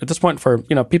looking at this point for,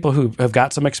 people who have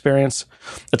got some experience.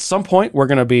 At some point, we're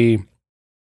going to be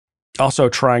also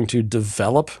trying to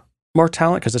develop more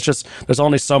talent, because it's just, there's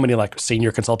only so many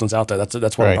senior consultants out there. That's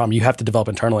one problem. You have to develop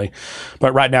internally.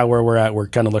 But right now where we're at, we're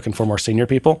kind of looking for more senior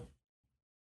people.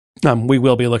 We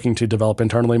will be looking to develop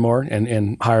internally more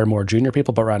and hire more junior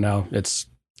people. But right now it's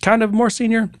kind of more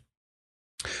senior.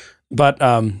 But,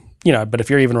 but if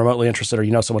you're even remotely interested,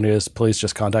 or someone who is, please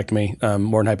just contact me.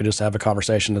 More than happy to just have a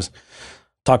conversation, to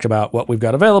talk about what we've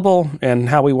got available and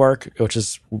how we work, which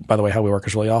is, by the way, how we work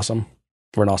is really awesome.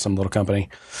 We're an awesome little company,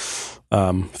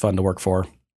 fun to work for.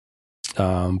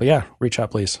 But yeah, reach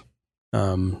out, please.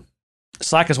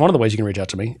 Slack is one of the ways you can reach out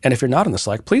to me. And if you're not in the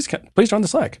Slack, please join the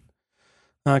Slack,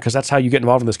 because that's how you get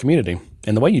involved in this community.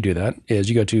 And the way you do that is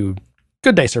you go to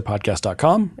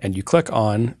gooddaysirpodcast.com and you click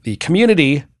on the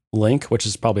community link, which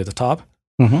is probably at the top,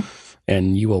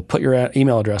 and you will put your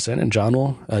email address in, and John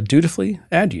will dutifully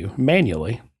add you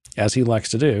manually, as he likes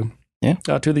to do,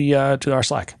 to our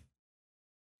Slack.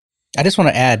 I just want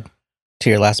to add to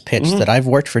your last pitch that I've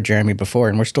worked for Jeremy before,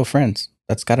 and we're still friends.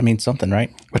 That's got to mean something, right?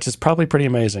 Which is probably pretty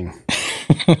amazing.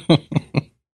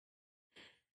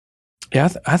 Yeah,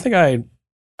 I think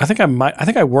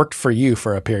I worked for you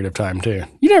for a period of time too.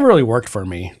 You never really worked for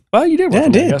me. Well, you did work for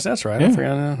me. Yes, that's right. Yeah. I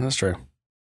forgot. That's true.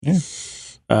 Yeah.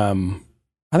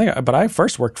 But I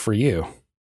first worked for you.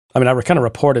 I mean, I kind of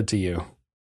reported to you.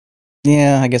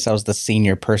 Yeah, I guess I was the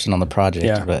senior person on the project,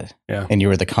 and you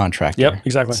were the contractor. Yep,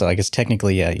 exactly. So I guess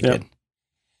technically, you did.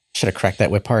 Should have cracked that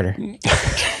whip harder.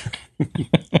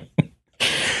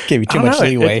 Gave you too much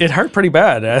leeway. It hurt pretty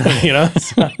bad,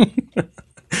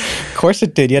 course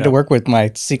it did. You had to work with my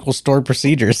SQL stored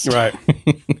procedures. Right.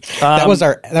 That was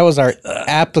our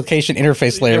application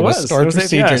interface layer. Was stored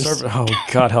procedures. Oh,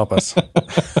 God help us. I'm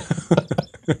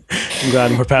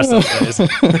glad we're past those days.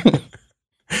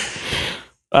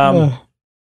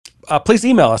 Please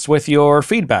email us with your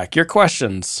feedback, your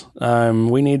questions.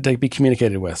 We need to be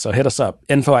communicated with. So hit us up,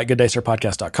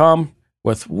 info@gooddaysirpodcast.com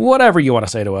with whatever you want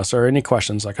to say to us or any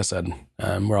questions. Like I said,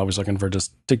 we're always looking for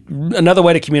another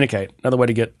way to communicate, another way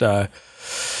to get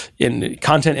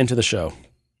content into the show,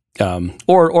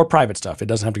 or private stuff. It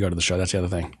doesn't have to go to the show. That's the other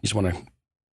thing. You just want to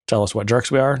tell us what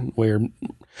jerks we are. We're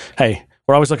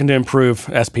always looking to improve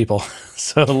as people.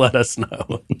 So let us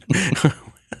know.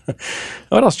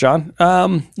 What else, John?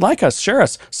 Like us, share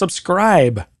us,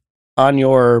 subscribe on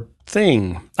your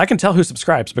thing. I can tell who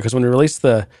subscribes because when we release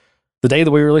the day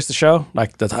that we release the show,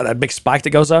 like that big spike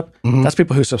that goes up, that's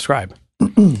people who subscribe.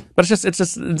 But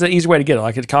it's an easy way to get it.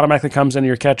 Like it automatically comes into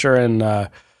your catcher, and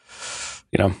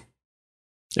it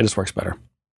just works better.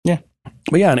 Yeah.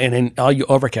 But yeah, and all you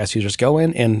Overcast users, go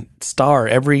in and star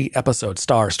every episode.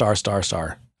 Star.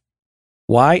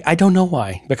 Why? I don't know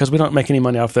why. Because we don't make any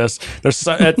money off this.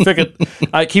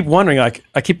 I keep wondering. Like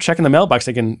I keep checking the mailbox,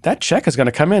 thinking that check is going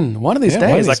to come in one of these days.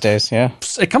 One of these days, yeah.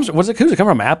 It comes. Who's it come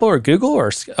from? Apple or Google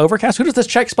or Overcast? Who's it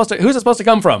supposed to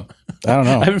come from? I don't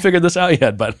know. I haven't figured this out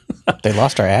yet, but they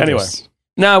lost our address. Anyway,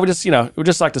 no, we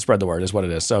just like to spread the word, is what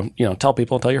it is. So tell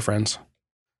people, tell your friends.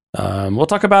 We'll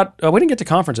talk about. We didn't get to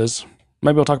conferences.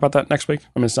 Maybe we'll talk about that next week.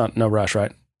 I mean, it's no rush,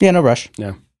 right? Yeah, no rush.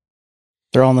 Yeah,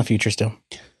 they're all in the future still.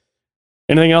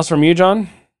 Anything else from you, John?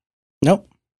 Nope.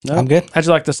 I'm good. How'd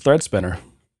you like this thread spinner?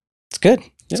 It's good.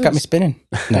 It's got me spinning.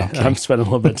 No, I'm spinning a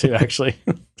little bit too, actually.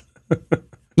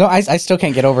 No, I still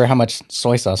can't get over how much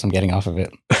soy sauce I'm getting off of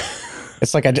it.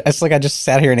 It's like I just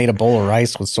sat here and ate a bowl of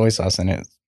rice with soy sauce in it.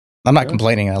 I'm not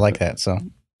complaining. I like that. So.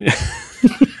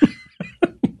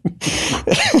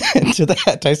 To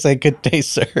that, I say, good day,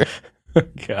 sir.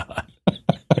 God.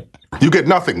 You get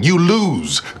nothing. You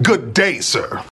lose. Good day, sir.